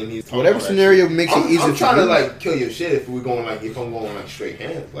fighting and he's talking whatever about scenario shit, makes it easier. I'm trying to like kill your shit if we're going like if I'm going like straight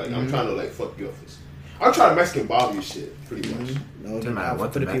hands. Like I'm trying to like fuck you up. I'm trying to Mexican Bob your shit pretty much. No, doesn't matter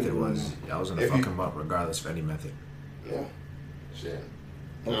what the method was. I was gonna fuck him up regardless of any method. Yeah. Shit.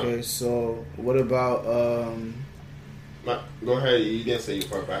 Okay, so what about Go ahead. You didn't say your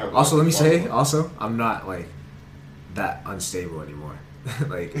part, but I have. Also, let me say, I'm not like that unstable anymore.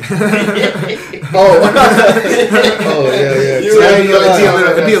 Like, oh yeah.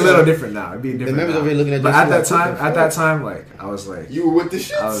 It'd be a little different now. It'd be different. The members over here looking at. But at that time, like I was like, you were with the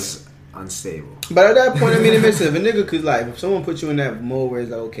shit. I was unstable. But at that point, I mean, listen, if a nigga could like, if someone put you in that mode where it's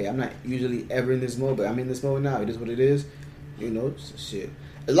like, okay, I'm not usually ever in this mode, but I'm in this mode now. It is what it is. You know, shit.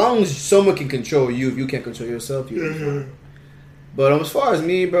 As long as someone can control you, if you can't control yourself, you're fine. But as far as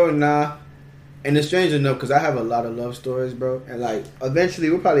me, bro, nah. And it's strange enough because I have a lot of love stories, bro. And like,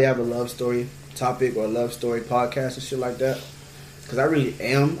 eventually we'll probably have a love story topic or a love story podcast and shit like that. Because I really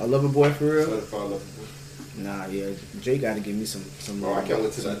am a lover boy for real. Nah, yeah. Jay got to give me some bro, I can't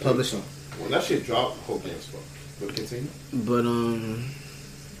wait to that publishing. When that shit drop, whole game's fucked. But continue. But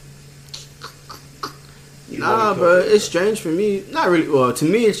nah, bro, it's strange for me. Not really. Well, to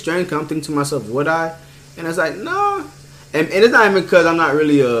me, it's strange because I'm thinking to myself, would I? And it's like, nah. And it's not even because I'm not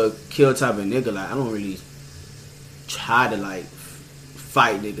really a kill type of nigga. Like, I don't really try to, like,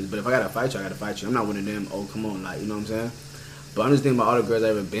 fight niggas. But if I gotta fight you, I gotta fight you. I'm not one of them, oh, come on, like, you know what I'm saying? But I'm just thinking about all the girls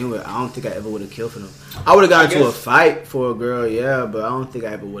I've ever been with. I don't think I ever would have killed for them. I would have gotten into a fight for a girl, yeah, but I don't think I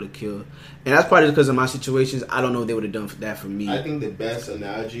ever would have killed. And that's probably because of my situations. I don't know if they would have done that for me. I think the best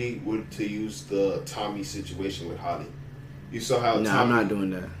analogy would to use the Tommy situation with Holly. You saw how Tommy... I'm not doing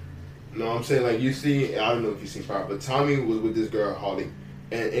that. No, I'm saying, like, you see, I don't know if you've seen Power, but Tommy was with this girl, Holly.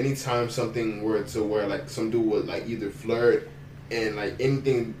 And anytime something were to where, like, some dude would, like, either flirt and, like,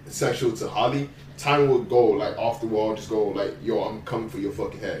 anything sexual to Holly, Tommy would go, like, off the wall, just go, like, yo, I'm coming for your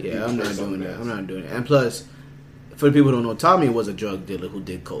fucking head. Yeah, I'm not doing that. I'm not doing it. And plus, for the people who don't know, Tommy was a drug dealer who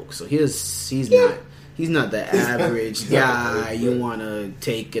did coke. So he's not the average guy you want to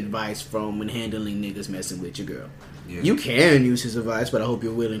take advice from when handling niggas messing with your girl. Yeah. You can use his advice, but I hope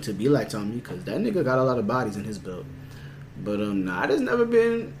you're willing to be like Tommy, because that nigga got a lot of bodies in his belt. But nah, there's never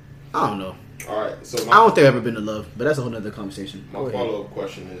been. I don't know. All right, so I don't think I've ever been in love, but that's a whole other conversation. My follow-up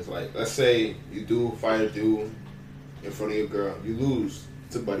question is, like, let's say you do fight a dude in front of your girl, you lose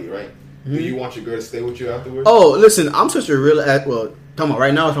to Buddy, right? Mm-hmm. Do you want your girl to stay with you afterwards? Oh, listen, I'm such a real. Well, talking about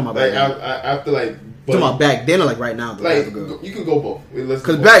right now, or talking about like back then? After like. Talking about back then or like right now? Like, you can go both.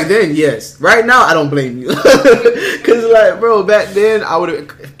 Because back then, yes. Right now, I don't blame you. Because, like, bro, back then, I would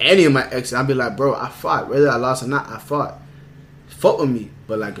have, any of my exes, I'd be like, bro, I fought. Whether I lost or not, I fought. Fuck with me.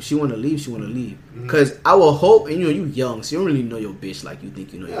 But, like, if she want to leave, she want to leave. Because I will hope, and, you know, you young, so you don't really know your bitch like you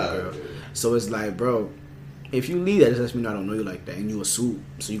think you know your girl. Yeah. So it's like, bro, if you leave, that just lets me know I don't know you like that. And you a suit.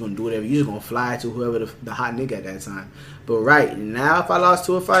 So you're going to do whatever. You're just going to fly to whoever the hot nigga at that time. But right now, if I lost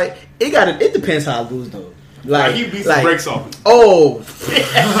to a fight, it depends how I lose, though. Like he beats the brakes off. Oh,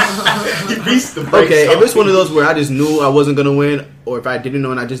 he beats the brakes. Okay, if it's one of those where I just knew I wasn't gonna win, or if I didn't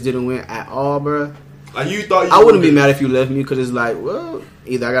know and I just didn't win at all, bro. Like you thought, I wouldn't be mad if you left me because it's like, well,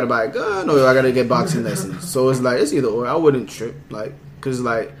 either I gotta buy a gun or I gotta get boxing lessons. So it's like it's either or. I wouldn't trip, like, cause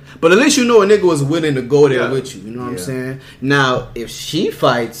like, but at least you know a nigga was willing to go there with you. You know what I'm saying? Now, if she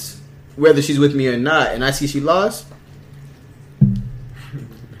fights, whether she's with me or not, and I see she lost.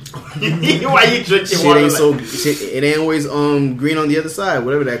 Why you drinking shit water? Ain't so it ain't always green on the other side,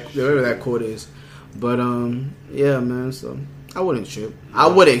 whatever that quote is. But yeah, man. So I wouldn't trip. I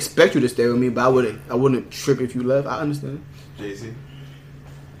wouldn't expect you to stay with me, but I wouldn't trip if you left. I understand. JC,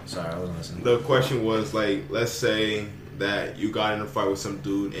 sorry, I wasn't listening. The question was like, let's say that you got in a fight with some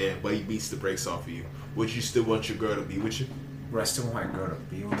dude, but he beats the brakes off of you. Would you still want your girl to be with you? I still want my girl to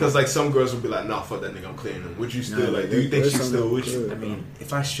be with me. Because like some girls would be like, nah, fuck that nigga, I'm clearing him. Would you still do you think she's still with you? I mean,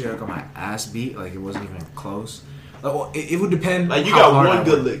 if I straight up got my ass beat, like it wasn't even close. Like, well, it would depend. Like you got one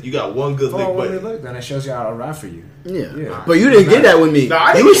good lick. You got one good lick, but then it shows you how to ride for you. Yeah. But you didn't get that with me.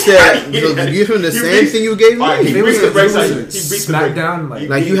 Nah, you said you from the same thing you gave me. He beats the brakes out. He beats the brakes down.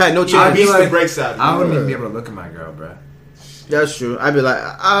 Like you had no chance. He beats the brakes out. I wouldn't even be able to look at my girl, bro. That's true. I'd be like,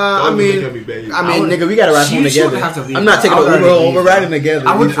 I mean, nigga, we gotta ride home together. I'm not taking an Uber home. We're riding together.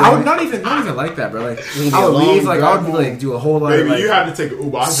 I would not even like that, bro. Like I would leave. Like I would be like do a whole lot of like you have to take an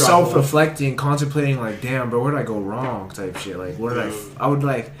Uber. Self-reflecting, contemplating, like, damn, bro, where did I go wrong? Type shit. Like, what did I would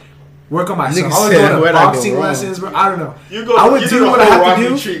like work on myself. I would go to boxing lessons, bro. I don't know. I would do what I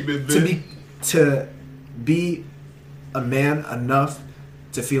have to do to be a man enough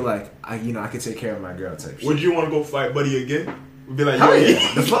to feel like I could take care of my girl type shit. Would you want to go fight Buddy again? Would be like, hell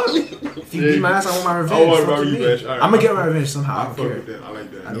yeah. The fuck? If you beat my ass, I want my revenge. I want my revenge. Right, I'm gonna get my revenge somehow. I don't care. I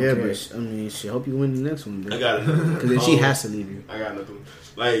like that. Yeah, but I mean, she hope you win the next one, bro. I got it. Because then she has to leave you. I got nothing.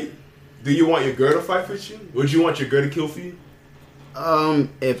 Like, do you want your girl to fight for you? Would you want your girl to kill for you?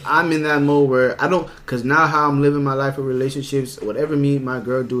 If I'm in that mode where I don't, because now how I'm living my life with relationships, whatever me and my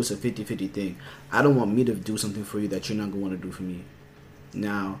girl do, it's a 50-50 thing. I don't want me to do something for you that you're not going to want to do for me.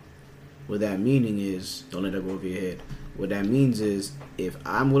 Now, what that meaning is, don't let that go over your head. What that means is, if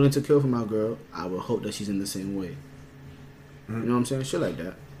I'm willing to kill for my girl, I will hope that she's in the same way. You know what I'm saying? Shit like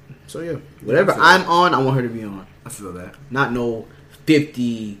that. So yeah, whatever I'm on, I want her to be on. I feel that. Not no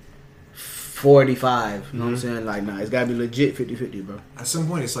 50, 45. You know what I'm saying? Like, nah, it's gotta be legit 50-50, bro. At some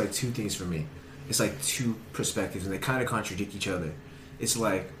point, it's like two things for me. It's like two perspectives, and they kind of contradict each other. It's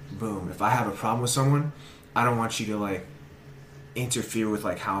like, boom, if I have a problem with someone, I don't want you to like interfere with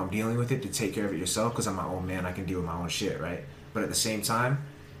like how I'm dealing with it, to take care of it yourself, because I'm my own man. I can deal with my own shit, right? But at the same time,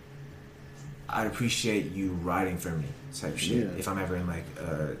 I'd appreciate you riding for me type shit if I'm ever in like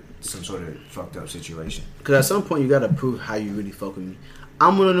some sort of fucked up situation. Because at some point you gotta prove how you really fuck with me.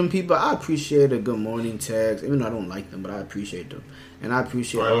 I'm one of them people. I appreciate a good morning text, even though I don't like them, but I appreciate them, and I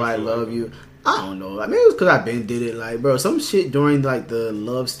appreciate I love you. I don't know. I mean, it was because I've been did it. Like, bro, some shit during like the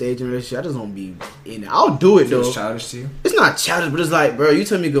love stage and that shit, I just don't be in it. I'll do it though. It's childish to you? It's not childish, but it's like, bro, you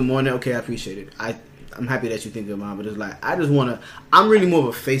tell me good morning. Okay, I appreciate it. I'm happy that you think of mine, but it's like, I just want to, I'm really more of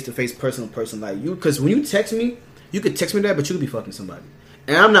a face-to-face personal person like you, because when you text me, you could text me that, but you could be fucking somebody.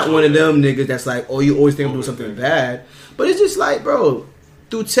 And I'm not one of them niggas that's like, oh, you always think I'm doing something bad. But it's just like, bro,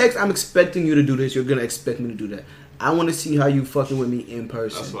 through text, I'm expecting you to do this. You're going to expect me to do that. I want to see how you fucking with me in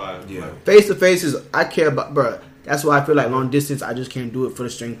person. That's why. Yeah. Face-to-face is, I care about, bro. That's why I feel like long distance, I just can't do it for the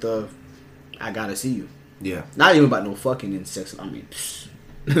strength of, I got to see you. Yeah. Not even about no fucking and sex. I mean,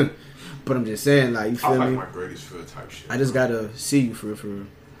 but I'm just saying, like, you feel I me? like my greatest fear type shit. I just gotta see you for real.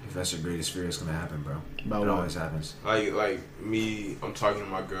 If that's your greatest fear, it's gonna happen, bro. About it what? always happens. Like me, I'm talking to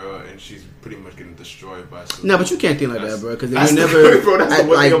my girl and she's pretty much getting destroyed by. No, but you can't think like that, bro. Because you that's never, bro, that's the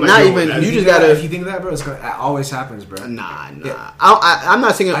one like, thing I'm not doing, even. man. You just If gotta. you think that, bro, it always happens, bro. Nah. Yeah. I'm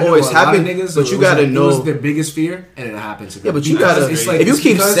not saying it I know always a lot of happens, niggas, but you it was gotta like, know. It was their biggest fear, and it happens. Yeah, but you Because gotta. it's like, if you it's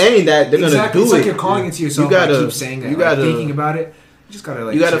keep because- saying that, they're exactly, gonna do it's it. like you're calling it to yourself. You gotta. Like, keep saying that. You Like, gotta. thinking about it. You just gotta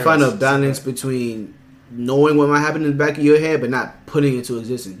like. You gotta share find it. a balance between knowing what might happen in the back of your head, but not putting it into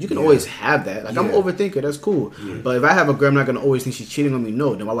existence. You can always have that. Like, I'm an overthinker. That's cool. But if I have a girl, I'm not gonna always think she's cheating on me.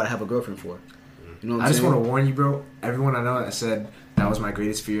 No, then why would I have a girlfriend for? You know what I'm I just saying? want to warn you, bro. Everyone I know that said that was my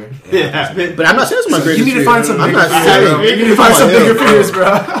greatest fear. Yeah. But I'm not saying it's my greatest You need to fear. find some I'm bigger not fears, saying. bro. You need to find some bigger fears, bro.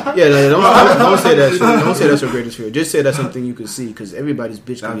 Yeah, like, don't say that shit. Don't say that's your greatest fear. Just say that's something you can see, because everybody's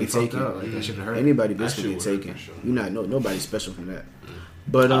bitch can That'd be be fucked taken. up. Like, that shouldn't hurt. Anybody That bitch can shit get would taken. hurt, for sure. You're not nobody's special from that.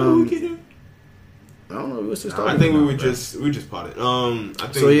 But I don't know. What's the story? I think we just potted. I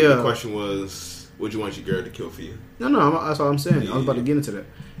think So, yeah. the question was, would you want your girl to kill for you? No. That's all I'm saying. I was about to get into that.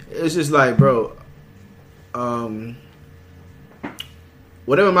 It's just like, bro.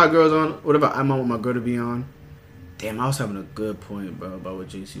 Whatever my girl's on, whatever I'm on with my girl to be on. Damn, I was having a good point, bro, about what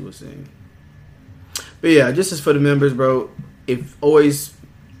JC was saying. But yeah, just as for the members, bro. If always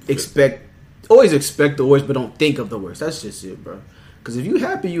expect the worst, but don't think of the worst. That's just it, bro. Because if you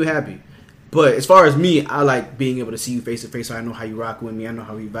happy, you happy. But as far as me, I like being able to see you face to face, so I know how you rock with me, I know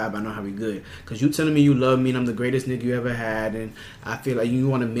how we vibe, I know how we good. Because you telling me you love me and I'm the greatest nigga you ever had, and I feel like you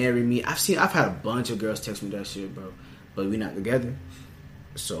want to marry me. I've had a bunch of girls text me that shit, bro. But we not together.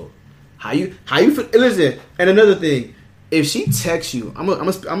 So how you feel? Listen, and another thing, if she texts you, I'm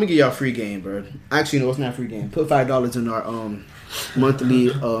gonna give y'all a free game, bro. Actually, no, it's not a free game. Put $5 in our monthly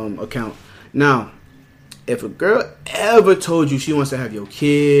account. Now, if a girl ever told you she wants to have your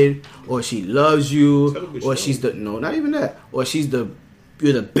kid, or she loves you, or she's not even that, or you're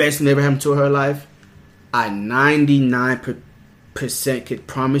the best thing that ever happened to her life, I 99% could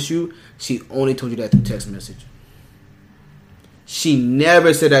promise you she only told you that through text message. She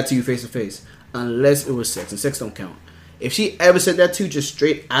never said that to you face to face, unless it was sex, and sex don't count. If she ever said that to you just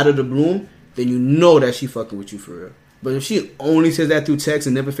straight out of the bloom, then you know that she fucking with you for real. But if she only says that through text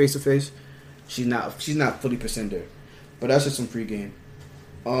and never face to face, she's not fully % there. But that's just some free game.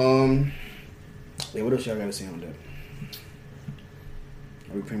 Yeah, what else y'all gotta say on that?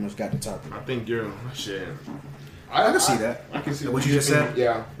 We pretty much got the topic. I think you're shit. I can see that. I can see What you just said.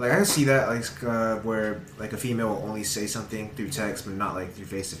 Yeah. Like I can see that, like where like a female will only say something through text, but not like through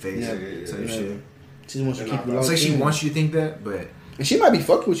face to face. Type shit. She just wants you to keep it It's like she wants you to think that, but and she might be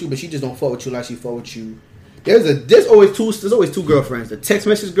fucking with you, but she just don't fuck with you like she fuck with you. There's always two girlfriends: the text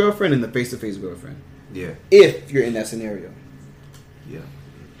message girlfriend and the face to face girlfriend. yeah, If you're in that scenario, yeah. you know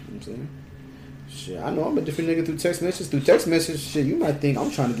what I'm saying. Shit, I know I'm a different nigga through text message. Through text message, shit, you might think I'm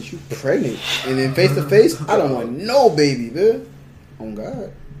trying to get you pregnant, and then face to face, I don't want no baby, man. Oh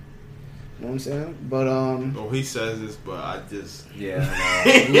God. You know what I'm saying? But Oh, he says this, but I just Yeah,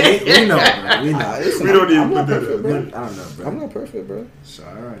 we know, bro. We know. listen, we don't I'm even not put perfect, that bro. up. I don't know, bro. I'm not perfect, bro. So,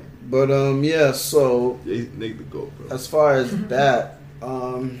 all right. But yeah. So Yeah, he's nigga to go, bro. as far as that,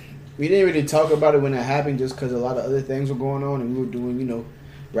 we didn't really talk about it when it happened, just because a lot of other things were going on, and we were doing,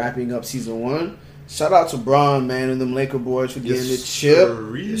 wrapping up season 1. Shout out to Bron, man, and them Laker boys for getting the chip.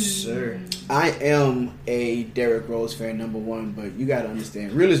 Yes, sir. I am a Derrick Rose fan, number 1, but you gotta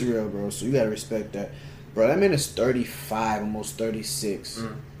understand, real is real, bro. So you gotta respect that, bro. That man is 35, almost 36,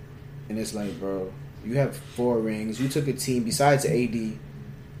 and it's like, bro, you have 4 rings. You took a team besides AD,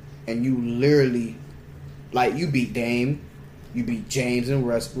 and you literally, like, you beat Dame, you beat James and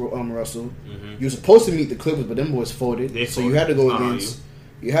Russell. Mm-hmm. You were supposed to meet the Clippers, but them boys folded. They so folded. you had to go It's not on against.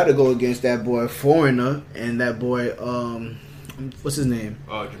 You had to go against that boy Foreigner and that boy, what's his name?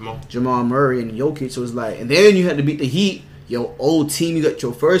 Jamal Murray and Jokic. So it's like, and then you had to beat the Heat, your old team. You got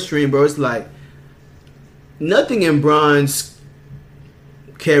your first string, bro. It's like nothing in Bron's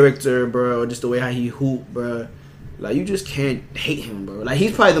character, bro, or just the way how he hoop, bro. Like, you just can't hate him, bro. Like,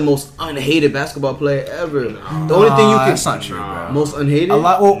 he's probably the most unhated basketball player ever. The only thing you can that's not true, bro. most unhated. A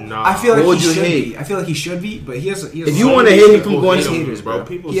lot. Well, Nah. I feel What like would he you should hate? be. I feel like he should be, but he has. If you want to hate him from going hate to haters, bro.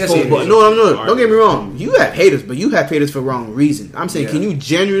 People He has so haters. much no, don't get me argument. wrong. You have haters, but you have haters for wrong reason. I'm saying, Yeah. can you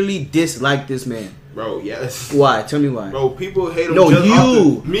genuinely dislike this man? Bro, yes. Why? Tell me why. Bro, people hate him. No, just you.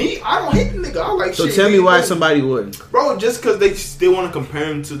 off the- me? I don't hate the nigga. I like So shit. tell me He- why somebody would. Bro, just because they want to compare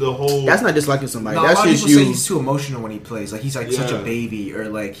him to the whole. That's not disliking somebody. No, a That's lot of just people say you. he's too emotional when he plays. Like he's like such a Yeah. baby, or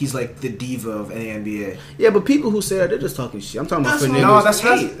like he's like the diva of the NBA. Yeah, but people who say that, they're just talking shit. I'm talking about That's for what- niggas. No,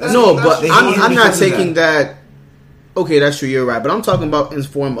 that's No, that's- but they I'm hate him not because of taking that. Okay, that's true. You're right, but I'm talking about in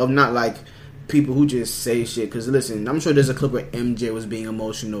form of not like people who just say shit. Because listen, I'm sure there's a clip where MJ was being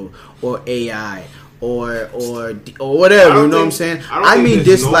emotional, or AI, or whatever. You know what I'm saying? I don't I think mean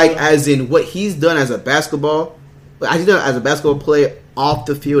there's dislike no- as in what he's done as a basketball. He's done as a basketball player off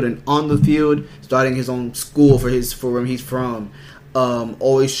the field and on the field, starting his own school for where he's from.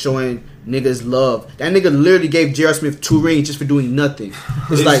 Always showing niggas love. That nigga literally gave J.R. Smith 2 rings just for doing nothing.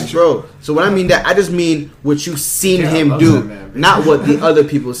 It's like, bro. So when I mean that, I just mean what you've seen Yeah, I him love do, that man. not what the other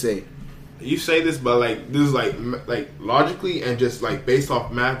people say. You say this, but like this is like logically and just like based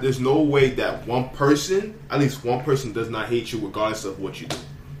off math. There's no way that one person, at least one person, does not hate you regardless of what you do.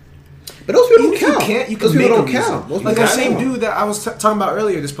 But those people Even don't if you count. can't, you Those can make people a don't reason. count. Those Like people that don't same count. dude that I was talking about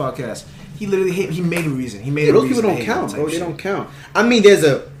earlier in this podcast. He literally he made a reason. He made Yeah, a those reason. people don't to hate him count, type bro. They shit. don't count. I mean, there's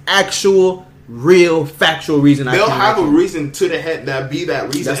a actual, real, factual reason. They'll have a reason. reason to the head that be that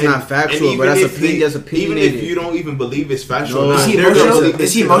reason. That's not factual, but that's that's Even opinionated. if you don't even believe it's factual, No. or not, Is he they're gonna emotional? believe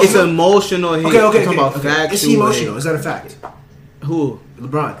Is he shit. emotional? It's emotional. Hate. Okay, I'm talking about okay. factual. Is he emotional? hate. Is that a fact? Who?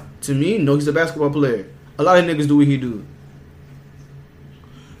 LeBron. To me, no. He's a basketball player. A lot of niggas do what he do.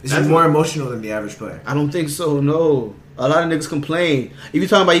 Is That's he more emotional than the average player? I don't think so. No. A lot of niggas complain. If you're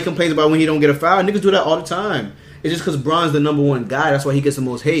talking about he complains about when he don't get a foul, niggas do that all the time. It's just because Bron's the number 1 guy. That's why he gets the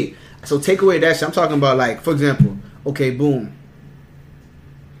most hate. So take away that shit. I'm talking about, like, for example, okay, boom.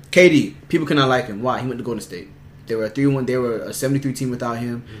 KD, people cannot like him. Why? He went to Golden State. They were a 3-1. They were a 73 team without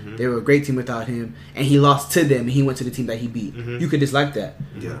him. Mm-hmm. They were a great team without him. And he lost to them, and he went to the team that he beat. Mm-hmm. You could dislike that.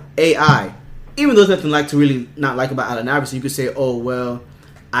 Yeah. AI, even though there's nothing like to really not like about Allen Iverson, you could say, oh, well,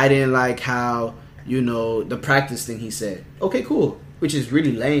 I didn't like how, the practice thing he said. Okay, cool. Which is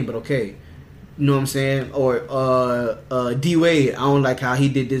really lame, but okay. You know what I'm saying? Or D Wade, I don't like how he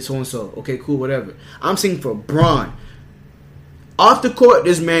did this so and so. Okay, cool, whatever. I'm saying for Bron, off the court,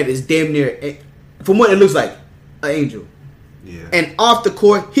 this man is damn near, from what it looks like, an angel. Yeah. And off the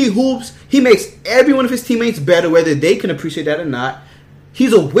court, he hoops. He makes every one of his teammates better, whether they can appreciate that or not.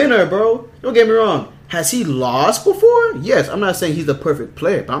 He's a winner, bro. Don't get me wrong. Has he lost before? Yes. I'm not saying he's the perfect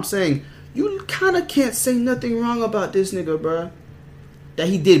player, but I'm saying you kind of can't say nothing wrong about this nigga, bro. That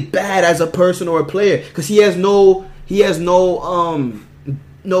he did bad as a person or a player, because he has no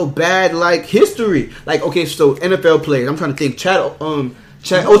bad like history. Like, okay, so NFL players, I'm trying to think.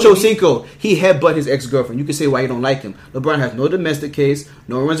 Chad Ochocinco, he headbutt his ex-girlfriend. You can say why you don't like him. LeBron has no domestic case,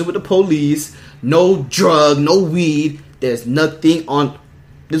 no runs with the police, no drug, no weed. There's nothing on.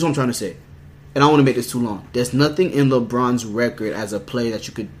 This is what I'm trying to say, and I don't want to make this too long. There's nothing in LeBron's record as a player that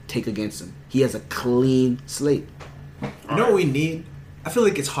you could take against him. He has a clean slate. You know what we need? I feel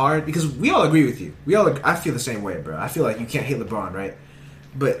like it's hard because we all agree with you. I feel the same way, bro. I feel like you can't hate LeBron, right?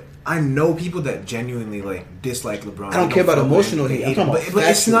 But I know people that genuinely like dislike LeBron. I don't care about fuck with emotional him. hate. They I'm talking him. about But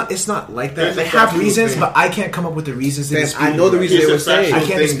it's factual. not like that. There's They a have factual reasons, thing. but I can't come up with the reasons. To Fam, dispute I know the it. reason It's they a were saying. I factual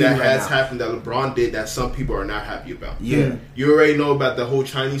can't thing dispute that it right has now. happened that LeBron did that some people are not happy about. Yeah. You already know about the whole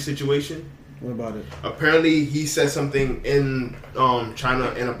Chinese situation. What about it? Apparently, he said something in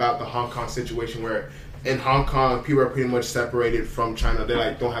China and about the Hong Kong situation where in Hong Kong, people are pretty much separated from China. They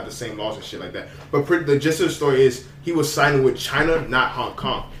like don't have the same laws and shit like that. But the gist of the story is he was signing with China, not Hong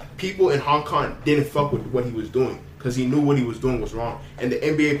Kong. People in Hong Kong didn't fuck with what he was doing because he knew what he was doing was wrong. And the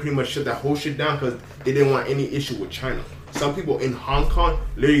NBA pretty much shut that whole shit down because they didn't want any issue with China. Some people in Hong Kong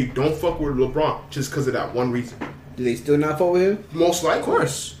literally don't fuck with LeBron just because of that one reason. Do they still not fuck with him? Most likely. Of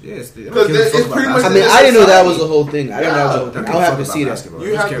course. Yes. Because it's pretty much... I mean, I didn't know that was the whole thing. I didn't know that was the whole thing. I'll have to see that.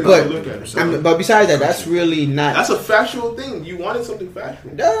 You have to look at it. But besides that, that's really not... That's a factual thing. You wanted something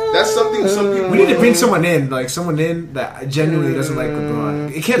factual. That's something some people... We need to bring someone in that genuinely doesn't like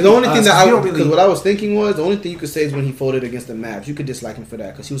LeBron. It can't the only thing that because what I was thinking was, the only thing you could say is when he folded against the Mavs. You could dislike him for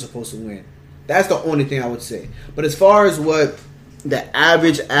that because he was supposed to win. That's the only thing I would say. But as far as what the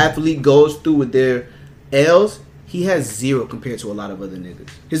average athlete goes through with their L's... He has zero compared to a lot of other niggas.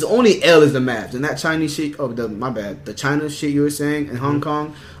 His only L is the Mavs. And that Chinese shit, the China shit you were saying in Hong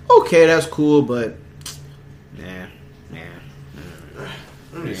Kong, okay, that's cool, but, I'm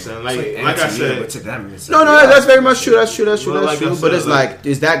just saying, like I said, to them, no, that's very much true. That's true. But it's like,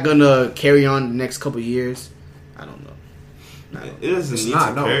 is that gonna carry on the next couple of years? I don't know. It doesn't need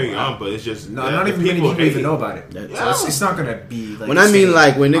to carry on, but it's just not even many people even know about it. So it's not gonna be. Like when I mean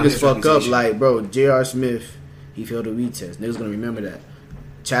like when niggas fuck up, like bro, J.R. Smith. He failed a retest. Niggas gonna remember that.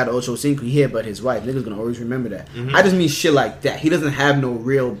 Chad Ochocinco, he hit but his wife. Niggas gonna always remember that. Mm-hmm. I just mean shit like that. He doesn't have no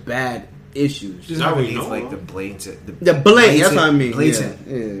real bad issues. Just not really like the blatant. The blatant. That's what I mean.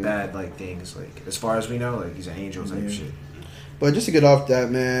 Blatant bad like things. Like as far as we know, like he's an angel type shit. But just to get off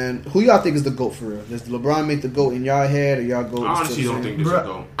that, man, who y'all think is the GOAT for real? Does LeBron make the GOAT in y'all head, or y'all GOAT? I honestly don't think there's a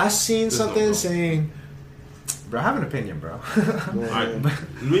GOAT. I seen something saying. Bro, I have an opinion, bro.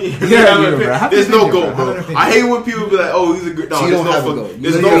 There's no GOAT, bro. I hate when people be like, "Oh, he's a great." No, so you don't have a GOAT.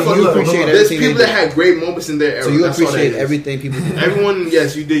 There's no fucking GOAT. There's people that had great moments in their era. So you appreciate everything people do. Everyone,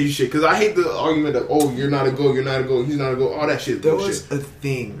 yes, you did your shit. Because I hate the argument of, "Oh, you're not a GOAT. You're not a GOAT. He's not a GOAT." All that shit. There was a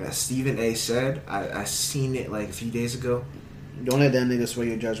thing that Stephen A. said. I seen it like a few days ago. Don't let that nigga sway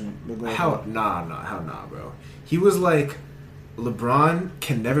your judgment. Hell nah, bro. He was like, LeBron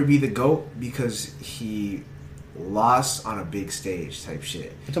can never be the GOAT because he lost on a big stage type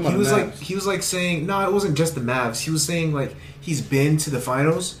shit. He was like saying no, it wasn't just the Mavs. He was saying like he's been to the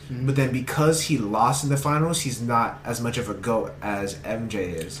finals, but then because he lost in the finals, he's not as much of a GOAT as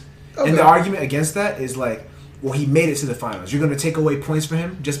MJ is. Okay. And the argument against that is like, well, he made it to the finals. You're going to take away points for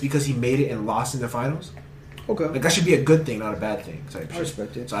him just because he made it and lost in the finals? Okay. Like that should be a good thing, not a bad thing. Type I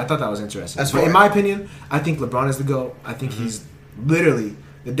respect it. So I thought that was interesting. But in my opinion, I think LeBron is the GOAT. I think he's literally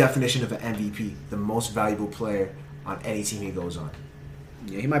the definition of an MVP, the most valuable player on any team he goes on.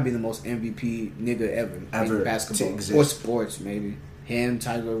 Yeah, he might be the most MVP nigga ever in basketball or sports, maybe. Him,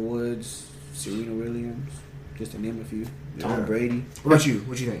 Tiger Woods, Serena Williams, just to name a few. Tom Brady. What about you?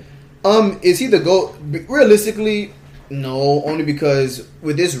 What you think? Is he the GOAT? Realistically, no. Only because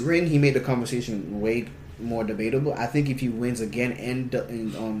with this ring, he made the conversation way more debatable. I think if he wins again and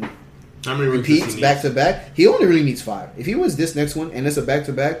how many repeats back to back, he only really needs 5. If he wins this next one and it's a back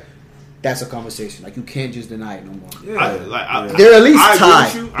to back, that's a conversation. Like you can't just deny it no more. Yeah. They're at least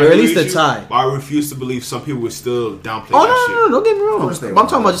tied. They're at least a tie. But I refuse to believe some people would still downplay that shit. No, don't get me wrong. But I'm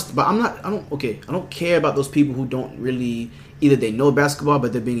talking about but I'm not. I don't care about those people who don't really. Either they know basketball,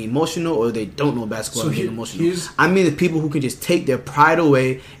 but they're being emotional, or they don't know basketball and being emotional. I mean the people who can just take their pride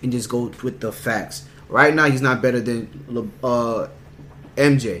away and just go with the facts. Right now, he's not better than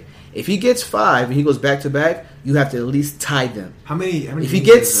MJ. If he gets 5 and he goes back to back, you have to at least tie them. How many if he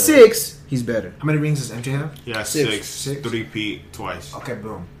gets 6, he's better. How many rings does MJ have? Yeah, 6. 3-peat twice. Okay,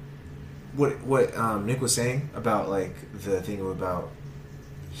 boom. What Nick was saying about like the thing about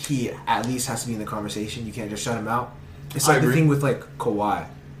he at least has to be in the conversation. You can't just shut him out. It's like the thing with like Kawhi.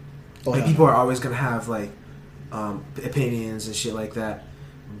 Like people are always gonna have like opinions and shit like that,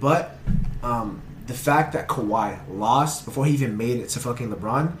 but the fact that Kawhi lost before he even made it to fucking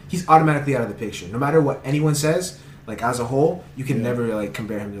LeBron, he's automatically out of the picture. No matter what anyone says, like as a whole, you can never like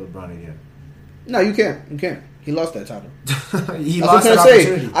compare him to LeBron again. No, you can't. You can't. He lost that title. He lost that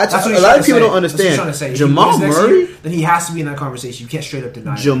opportunity. A lot of people don't understand. Jamal Murray, then he has to be in that conversation. You can't straight up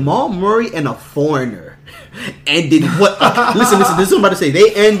deny Jamal Murray and a foreigner ended what? Listen. This is what I'm about to say.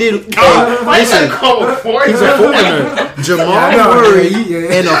 They ended. Listen, he's a foreigner. Jamal Murray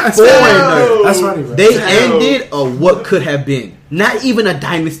and a foreigner. That's funny, bro. They ended a what could have been. Not even a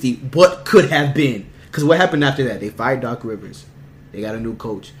dynasty. What could have been? Because what happened after that? They fired Doc Rivers. They got a new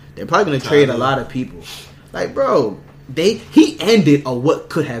coach. They're probably going to trade a lot of people. Like, bro, he ended a what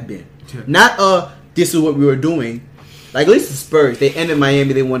could have been. Not this is what we were doing. Like, at least the Spurs, they ended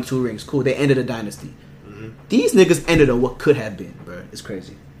Miami, they won 2 rings. Cool, they ended a dynasty. These niggas ended a what could have been, bro. It's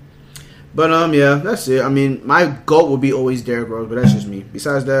crazy. But, yeah, that's it. I mean, my GOAT will be always Derrick Rose, but that's just me.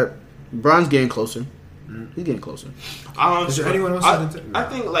 Besides that, Bron's getting closer. He's getting closer. Is there anyone else? I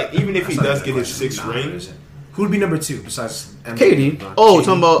think, like, even if he does get his 6th ring, who would be number 2 besides MJ? KD. Oh,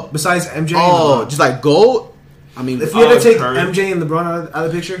 talking about besides MJ. Oh, just like GOAT. I mean, if you had to take Curry. MJ and LeBron out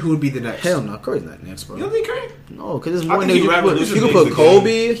of the picture, who would be the next? Hell no, Curry's not next, bro. You don't think Curry? No, because there's more niggas. You could put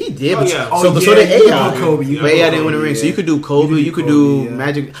Kobe. He did. So did AI. Kobe. But AI didn't win a ring, so you could do Kobe. You could do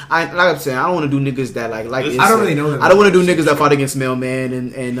Magic. Like I'm saying, I don't want to do niggas that like. I don't really know them. I don't want to do niggas that fought against mailman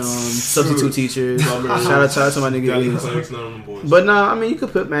and substitute teachers. Shout out to my niggas. But no, I mean you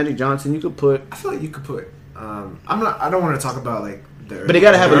could put Magic Johnson. You could put. I feel like you could put. I don't want to talk about like. But they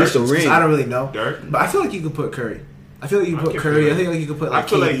gotta have at least a ring. I don't really know. Dirk? But I feel like you could put Curry. I feel like you could put Curry. I think like you could put like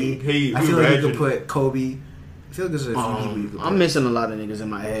KD. I feel like you could put Kobe. I feel like there's a few people you could put. I'm missing a lot of niggas in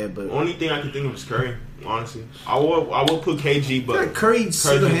my head, but only thing I can think of is Curry. Honestly, I will put KG, but like Curry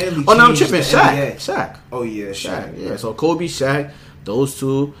single-handedly. Oh no, I'm tripping. Shaq. Oh yeah, Shaq. Yeah. So Kobe, Shaq, those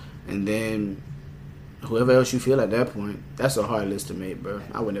two, and then whoever else you feel at that point. That's a hard list to make, bro.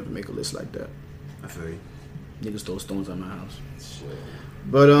 I would never make a list like that. I feel you. Niggas throw stones at my house.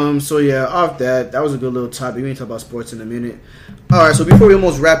 But so yeah, off that was a good little topic. We ain't talk about sports in a minute. All right, so before we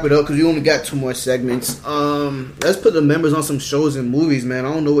almost wrap it up, because we only got 2 more segments, let's put the members on some shows and movies, man.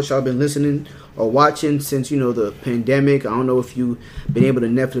 I don't know what y'all been listening or watching since the pandemic. I don't know if you been able to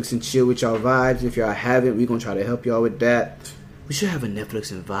Netflix and chill with y'all vibes. If y'all haven't, we gonna try to help y'all with that. We should have a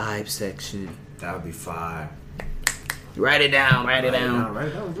Netflix and vibe section. That would be fire. Write it down.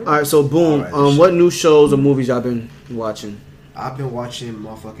 All right, so boom. What new shows or movies y'all been watching? I've been watching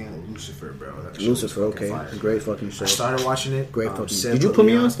motherfucking Lucifer, bro. Lucifer, okay. Fire. Great fucking show. I started watching it. Great fucking show. Did you put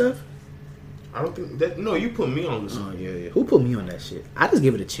me on stuff? I don't think that. No, you put me on Lucifer. Oh, yeah. Who put me on that shit? I just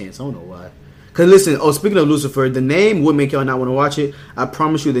give it a chance. I don't know why. Because listen, speaking of Lucifer, the name would make y'all not want to watch it. I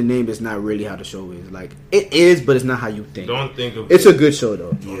promise you the name is not really how the show is. Like, it is, but it's not how you think. Don't think of it's a good show,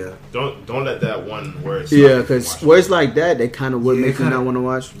 though. Yeah. Don't let that one word. Yeah, because words like that, they kind of would make you not want to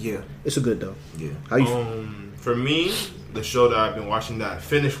watch. Yeah. It's a good, though. Yeah. How you for me, the show that I've been watching that I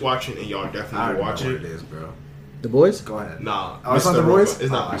finished watching, and y'all definitely watch it. It is, bro. The Boys? Go ahead. Nah. It's not The Boys? It's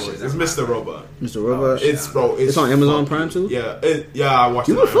not The Boys. It's Mr. Robot. Mr. Robot? It's on Amazon Prime too? Yeah, I watched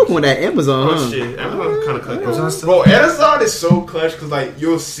it. You were fucking with that Amazon, huh? Oh, shit. Amazon's kind of clutch. Bro, Amazon is so clutch because, like,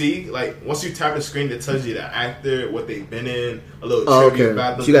 you'll see, like, once you tap the screen, it tells you the actor, what they've been in, a little trivia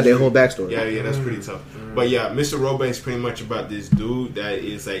about them. So you got their whole backstory. Yeah, that's pretty tough. But yeah, Mr. Robot is pretty much about this dude that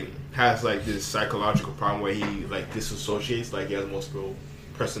is, like, has, like, this psychological problem where he, like, disassociates, like, he has multiple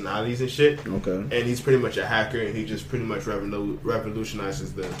personalities and shit. Okay. And he's pretty much a hacker, and he just pretty much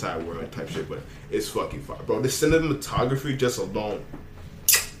revolutionizes the entire world type shit. But it's fucking fire, bro. The cinematography just alone,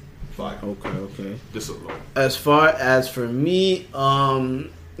 fire. Okay. Just alone. As far as for me,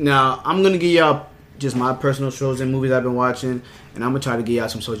 now I'm gonna give y'all just my personal shows and movies I've been watching, and I'm gonna try to give y'all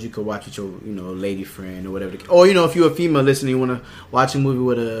some shows you could watch with your lady friend or whatever. Or if you're a female listener, you wanna watch a movie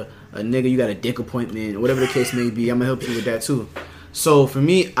with a nigga, you got a dick appointment or whatever the case may be. I'm gonna help you with that too. So for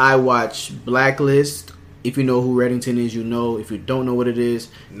me, I watch Blacklist. If you know who Reddington is, you know. If you don't know what it is,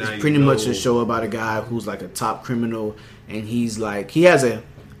 it's pretty much a show about a guy who's like a top criminal, and he's like he has a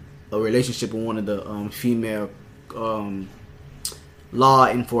relationship with one of the female law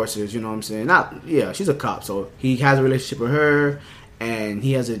enforcers. You know what I'm saying? She's a cop, so he has a relationship with her, and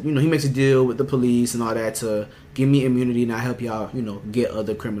he has he makes a deal with the police and all that to give me immunity and I help y'all get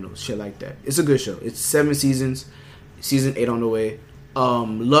other criminals, shit like that. It's a good show. It's 7 seasons. Season 8 on the way.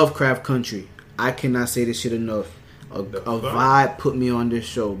 Lovecraft Country. I cannot say this shit enough. A vibe put me on this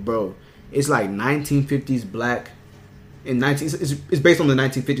show, bro. It's like 1950s black. It's based on the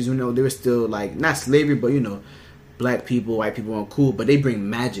 1950s. There was still like not slavery, but black people, white people weren't cool. But they bring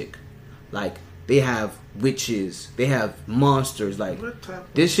magic. Like they have witches. They have monsters. Like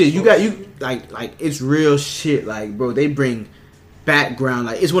this shit. Like it's real shit. Like bro, they bring background.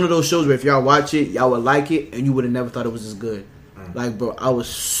 Like it's one of those shows where if y'all watch it, y'all would like it, and you would have never thought it was as good. Like bro, I was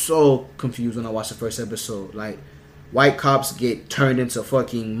so confused when I watched the first episode. Like white cops get turned into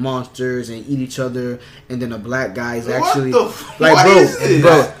fucking monsters and eat each other, and then a black guy is actually bro.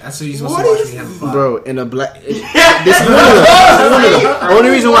 That's what you're supposed to watch when you have fun. Bro, in a black. This is the only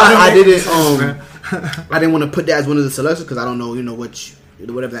reason why I didn't want to put that as one of the selections because I don't know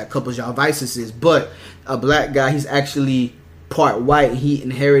whatever that couple's y'all vices is, but a black guy, he's actually part white. He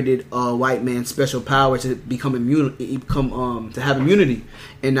inherited a white man's special power to become to have immunity,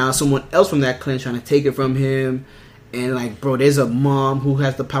 and now someone else from that clan trying to take it from him, And like, bro, there's a mom who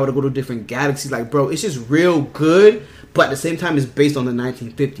has the power to go to different galaxies. Like, bro, it's just real good. But at the same time, it's based on the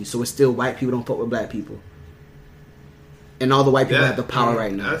 1950s, so it's still white people don't fuck with black people. And all the white people have the power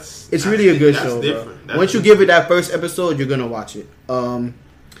right now. It's really a good show, bro. Once you give it that first episode, you're gonna watch it.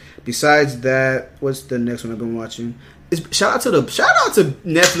 Besides that, what's the next one I've been watching? Shout out to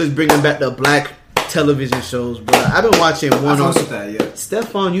Netflix bringing back the black television shows, bro. I've been watching one on that, yeah.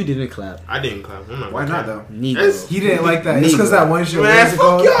 Stefan, you didn't clap. I didn't clap. Why not though? Negro. He didn't like that. It's because that one show. Man,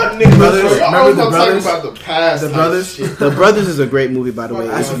 fuck y'all niggas. Remember the brothers? About the past. The brothers. The Brothers is a great movie, by the way.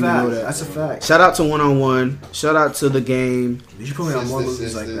 That's a if you know fact. that. That's a fact. Shout out to One on One. Shout out to The Game. You should put me on more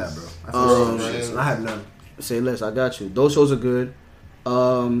movies like that, bro. I have none. Say less. I got you. Those shows are good.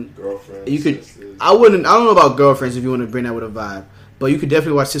 Girlfriends. You could. Sisters. I don't know about Girlfriends if you want to bring that with a vibe, but you could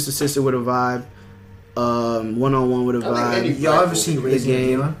definitely watch Sister with a vibe. One on One with a vibe. Y'all ever seen Raising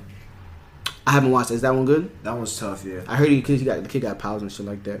Athena? I haven't watched it. Is that one good? That one's tough, yeah. I heard the kid got powers and shit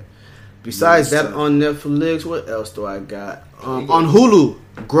like that. Besides that, on Netflix, what else do I got? On Hulu,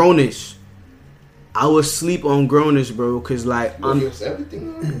 Grownish. I would sleep on Grownish, bro, because like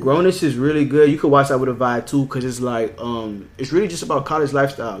Grownish is really good. You could watch that with a vibe too, because it's like it's really just about college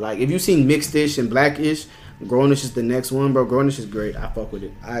lifestyle. Like if you've seen Mixed-ish and Black-ish, Grownish is the next one, bro. Grownish is great. I fuck with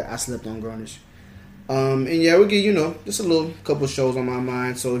it. I slept on Grownish. And yeah, we'll get just a couple shows on my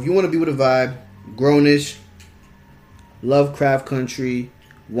mind. So if you want to be with a vibe, Grownish, Lovecraft Country,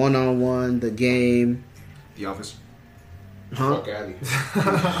 One on One, The Game, The Office. Fuck out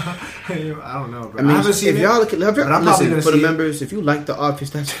of here. I don't know, bro. I mean, I haven't seen if y'all it, listen for the members, if you like The Office,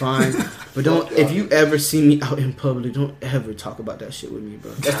 that's fine. But don't. If you ever see me out in public, don't ever talk about that shit with me,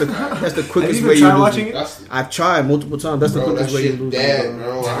 bro. That's the quickest way you lose. watching it? I've tried multiple times. That's the quickest way you lose. Dead,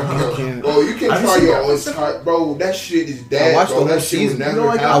 bro. Bro, you can try your own time, bro. That shit is dead. I watched bro. the whole That shit season. never You know,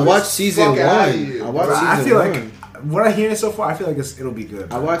 I watched season 1. I watched season I feel 1. like what I hear so far, I feel like it'll be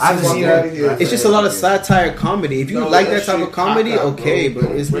good. I watched haven't season seen 1. it. It's just a lot of satire comedy. If you like that type of comedy, okay, but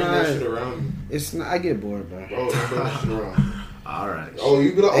it's bring not. That shit around. It's not. I get bored, bro. Bro, don't bring that shit around. All right. Oh,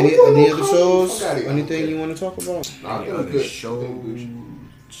 you be like, Any other shows? Fuck outta here. Anything you want to talk about? Nah, Any I other think good. shows?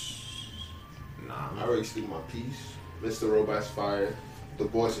 Nah, I already speak my piece. Mr. Robot's fire. The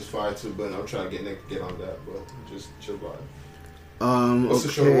Boys is fire too, but I'm trying to get on that, but just chill vibe. What's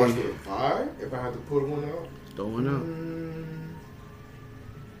the show to watch with a vibe? If I had to put one out? Throw one out.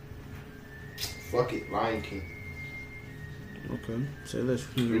 Fuck it, Lion King. Okay, say less.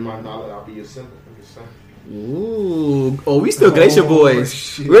 $3 million, I'll be your symbol. I'm just saying. Ooh, we still Glacier Boys.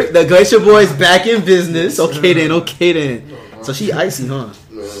 Shit. The Glacier Boys back in business. Okay then. So she icy, huh?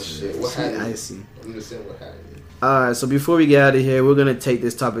 No shit. What She happened? icy. I'm just saying what happened. Alright, so before we get out of here, we're gonna take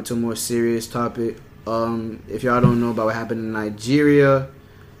this topic to a more serious topic. If y'all don't know about what happened in Nigeria,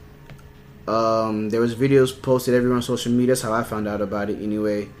 there was videos posted everywhere on social media. That's how I found out about it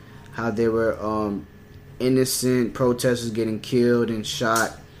anyway. How there were innocent protesters getting killed and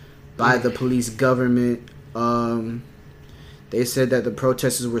shot by the police government. They said that the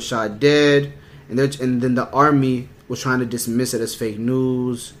protesters were shot dead, and then the army was trying to dismiss it as fake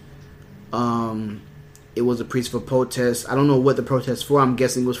news. It was a peaceful protest. I don't know what the protest for. I'm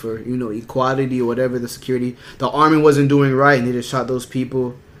guessing it was for equality or whatever. The security, the army wasn't doing right, and they just shot those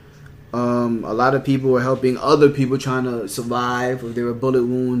people. A lot of people were helping other people trying to survive, or there were bullet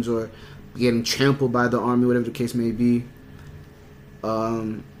wounds or getting trampled by the army, whatever the case may be.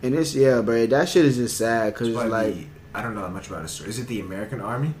 And it's bro, that shit is just sad because it's like I don't know that much about the story. Is it the American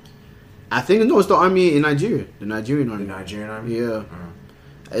Army? I think it's the army in Nigeria, the Nigerian army. The Nigerian Army. Yeah.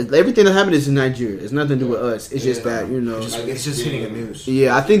 Everything that happened is in Nigeria. It's nothing to do with us. It's just that It's just hitting the news.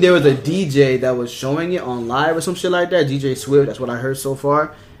 Yeah, I think there was a DJ that was showing it on live or some shit like that. DJ Swift. That's what I heard so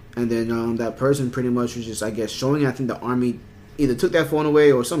far. And then that person pretty much was just, I guess, showing it. I think the army either took that phone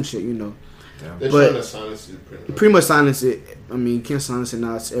away or some shit, Damn. They're But- trying to silence it Pretty much silence it. I mean, you can't silence it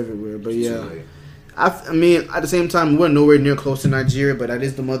now. It's everywhere. But yeah. I mean, at the same time, we're nowhere near close to Nigeria, but that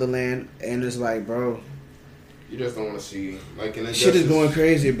is the motherland. And it's like, bro, You just don't want to see like an shit is going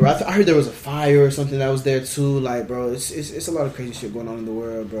crazy, bro. I heard there was a fire or something that was there too. Like, bro, it's a lot of crazy shit going on in the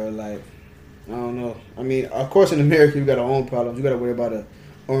world, bro. Like, I don't know. I mean, of course, in America, we got our own problems. We got to worry about a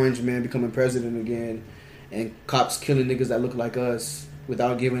orange man becoming president again, and cops killing niggas that look like us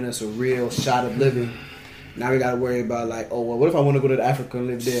without giving us a real shot of living. Now we got to worry about like, oh well, what if I want to go to Africa and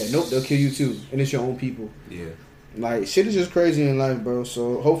live there? Nope, they'll kill you too, and it's your own people. Yeah. Like, shit is just crazy in life, bro.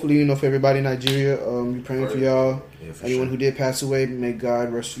 So hopefully, for everybody in Nigeria, we praying for y'all. Yeah, for Anyone sure. who did pass away, may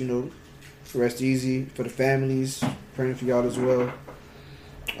God rest, rest easy. For the families, praying for y'all as well.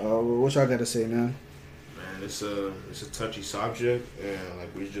 What y'all got to say, man? Man, it's a touchy subject, and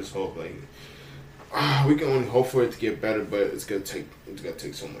like we just hope like We can only hope for it to get better, but it's gonna take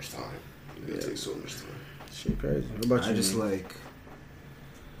so much time. It's gonna take so much time. Shit crazy. What about you? I just man? like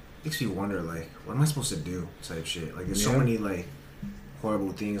makes me wonder like what am I supposed to do type shit. Like there's so many like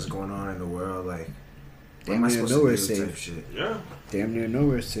horrible things going on in the world. Like what am I supposed to do type shit? Yeah. Damn near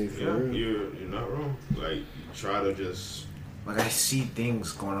nowhere safe. For Yeah, real. you're not wrong. Like you try to just. Like I see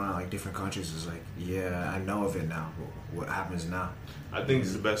things going on in like different countries. It's like I know of it now. But what happens now? I think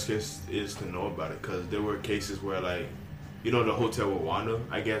the best case is to know about it because there were cases where like, you know, the Hotel Rwanda.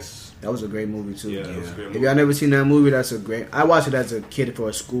 I guess That was a great movie too. Yeah, it was a great If movie. y'all never seen that movie, that's a great. I watched it as a kid for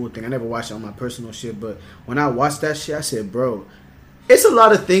a school thing. I never watched it on my personal shit, but when I watched that shit, I said, bro, it's a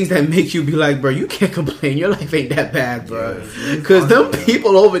lot of things that make you be like, bro, you can't complain. Your life ain't that bad, bro. Because them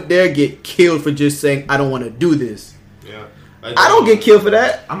people over there get killed for just saying, I don't want to do this. Yeah. I don't get killed for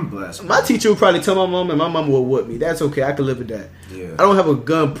that. I'm blessed. My teacher would probably tell my mom, and my mom will whoop me. That's okay. I can live with that. Yeah. I don't have a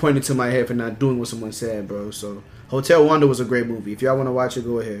gun pointed to my head for not doing what someone said, bro. So Hotel Rwanda was a great movie. If y'all want to watch it,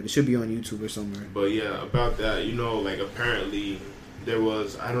 go ahead. It should be on YouTube or somewhere. But yeah, about that, you know, like apparently there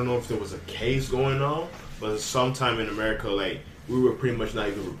was, I don't know if there was a case going on, but sometime in America, like we were pretty much not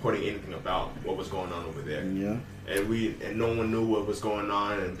even reporting anything about what was going on over there. Yeah. And no one knew what was going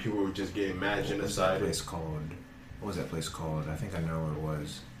on, and people were just getting mad genocide. What was that place called? I think I know what it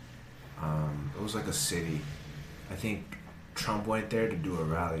was. It was like a city. I think Trump went there to do a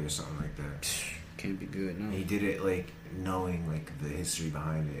rally or something like that. Can't be good, no. And he did it like knowing like the history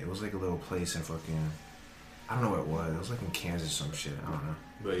behind it. It was like a little place in fucking, I don't know what it was. It was like in Kansas or some shit. I don't know.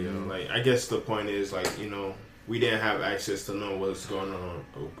 But yeah, like I guess the point is like, you know, we didn't have access to know what's going on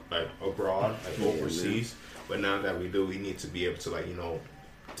like abroad, like overseas. But now that we do, we need to be able to like, you know,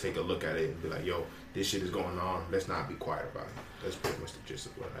 take a look at it and be like, yo, this shit is going on. Let's not be quiet about it. That's pretty much the gist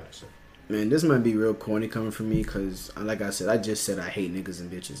of what I have to say. Man, this might be real corny coming from me because, like I said, I just said I hate niggas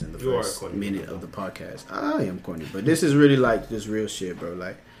and bitches in the first minute of the podcast. I am corny, but this is really like this real shit, bro.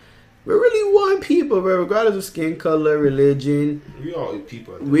 Like, we're really one people, bro, regardless of skin color, religion. We all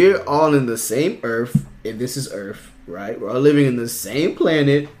people. We're all in the same earth, and this is Earth, right? We're all living in the same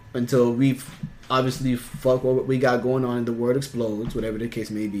planet until we obviously fuck what we got going on and the world explodes, whatever the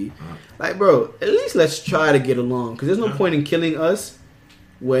case may be. Like, bro, at least let's try to get along because there's no point in killing us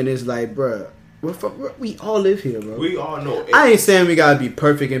when it's like, bro, we all live here, bro. We all know. I ain't saying we gotta be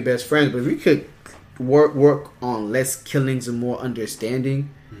perfect and best friends, but if we could work on less killings and more understanding,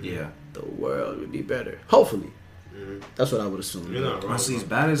 Yeah. the world would be better. Hopefully. That's what I would assume. You're not wrong. Honestly, as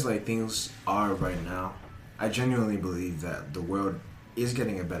bad as like things are right now, I genuinely believe that the world is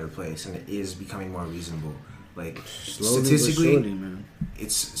getting a better place and it is becoming more reasonable. Like Slowly statistically, but surely, man.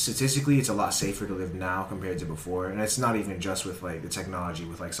 it's a lot safer to live now compared to before, and it's not even just with like the technology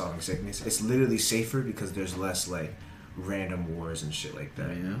with like solving sickness. It's literally safer because there's less like random wars and shit like that,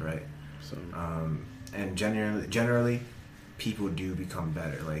 right? So, And generally, people do become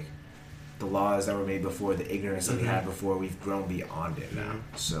better. Like the laws that were made before, the ignorance that we had before, we've grown beyond it now.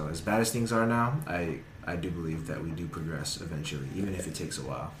 So as bad as things are now, I do believe that we do progress eventually, even if it takes a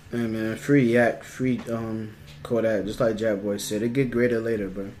while. hey, man, free Yak, free Kodak, just like Jack Boy said, it get greater later,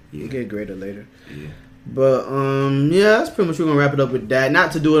 bro. Yeah. It get greater later. Yeah. But yeah, that's pretty much we're gonna wrap it up with that.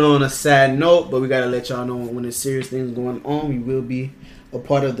 Not to do it on a sad note, but we gotta let y'all know when there's serious things going on, we will be a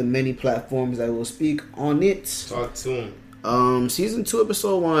part of the many platforms that will speak on it. Talk to him. Season 2,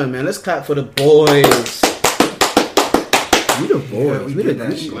 episode 1, man. Let's clap for the boys. We the boys. Yeah, we we the did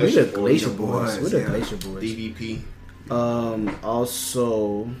that shit. Glacier boys. Glacier We're Boys, the yeah. Glacier boys. DVP.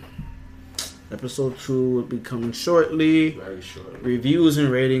 Also, episode 2 will be coming shortly. Very short. Reviews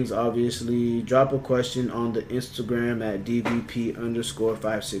and ratings, obviously. Drop a question on the Instagram at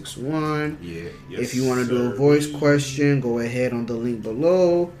DVP_561. Yeah. If you want to do a voice question, go ahead on the link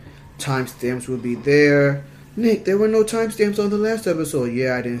below. Timestamps will be there. Nick, there were no timestamps on the last episode.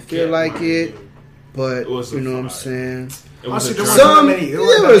 Yeah, I didn't feel like it, but It was you know what I'm fine. saying. It was Honestly, a there journey. Some- wasn't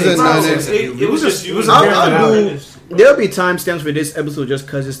there wasn't none. It was just you. I'll do. There'll be timestamps for this episode just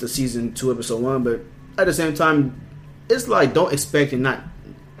because it's the season 2, episode 1. But at the same time, it's like don't expect it not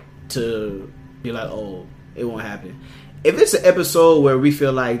to be like, oh, it won't happen. If it's an episode where we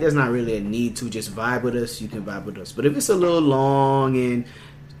feel like there's not really a need to just vibe with us, you can vibe with us. But if it's a little long and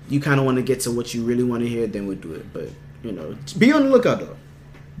you kind of want to get to what you really want to hear, then we'll do it. But you know, be on the lookout though.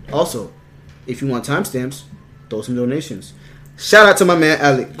 Also, if you want timestamps, throw some donations. Shout out to my man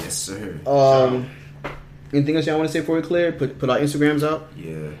Alec. Yes, sir. Anything else y'all want to say before we clear? Put our Instagrams out.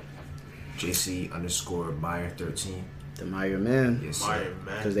 Yeah. JC_Meyer13. Admire man. Yes, sir. Meyer,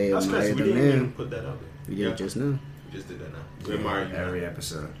 man. Because they That's admire crazy. the We didn't man. even put that out there. We did it just now. We just did that now. We admire you, man. Every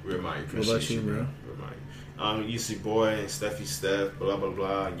episode. We admire you. What about you, bro? man? We admire you. Easy Boy and Steffi Steph, blah blah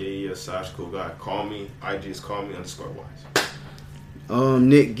blah. Yeah, Sash, cool guy. Call me. IG is call me _wise.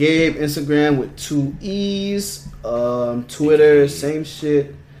 Nick Gabe, Instagram with 2 E's. Twitter, same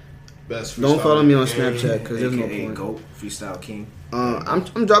shit. Best Don't follow me on freestyle game. Snapchat because there's no AKA point. GOAT, Freestyle King.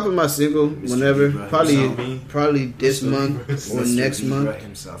 I'm dropping my single whenever, Libra probably this Mr. month Libra. or next Libra month.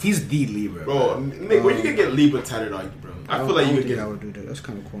 himself. He's the Libra. Bro, Nick, where you can get Libra tatted on you, bro? I feel like you would think get. I would do that. That's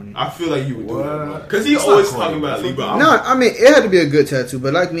kind of corny. I feel like you would do that, bro. What? Because he It's always not corny, talking about bro. Libra. No, I mean it had to be a good tattoo,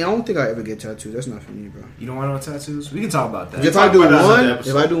 but like me, I don't think I ever get tattooed. That's not for me, bro. You don't want no tattoos? We can talk about that. If I do about that in the one,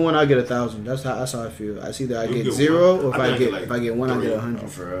 episode. if I do one, I get 1,000. That's how I feel. I see that I You get get 0, one. or if I I think get like if I get 1, I 3. get Oh, 100.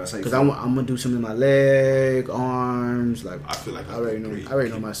 for real. That's how you Because feel. I'm gonna do something in my leg, arms, like I feel like I already know. I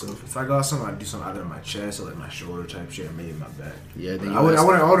already know myself. If I got something, I'd do something either in my chest or like my shoulder type shit, or maybe my back. Yeah, then I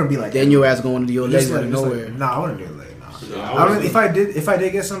wouldn't be like then that. your ass going to your Just legs out of just nowhere. Nah, I wouldn't do a leg. Nah. Yeah, I wouldn't, if I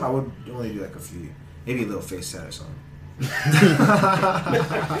did get some, I would only do like a few, maybe a little face tat or something. But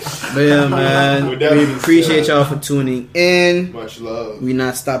yeah, man, With that we being appreciate said, y'all for tuning in. Much love. We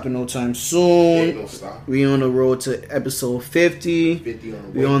not stopping no time Ain't soon. no stop. We on the road to episode 50. 50 on the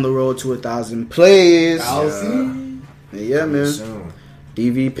We way. on the road to 1,000 plays. 1,000. Yeah, man. Soon.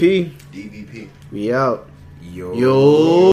 DVP. DVP. We out. Yo. Yo.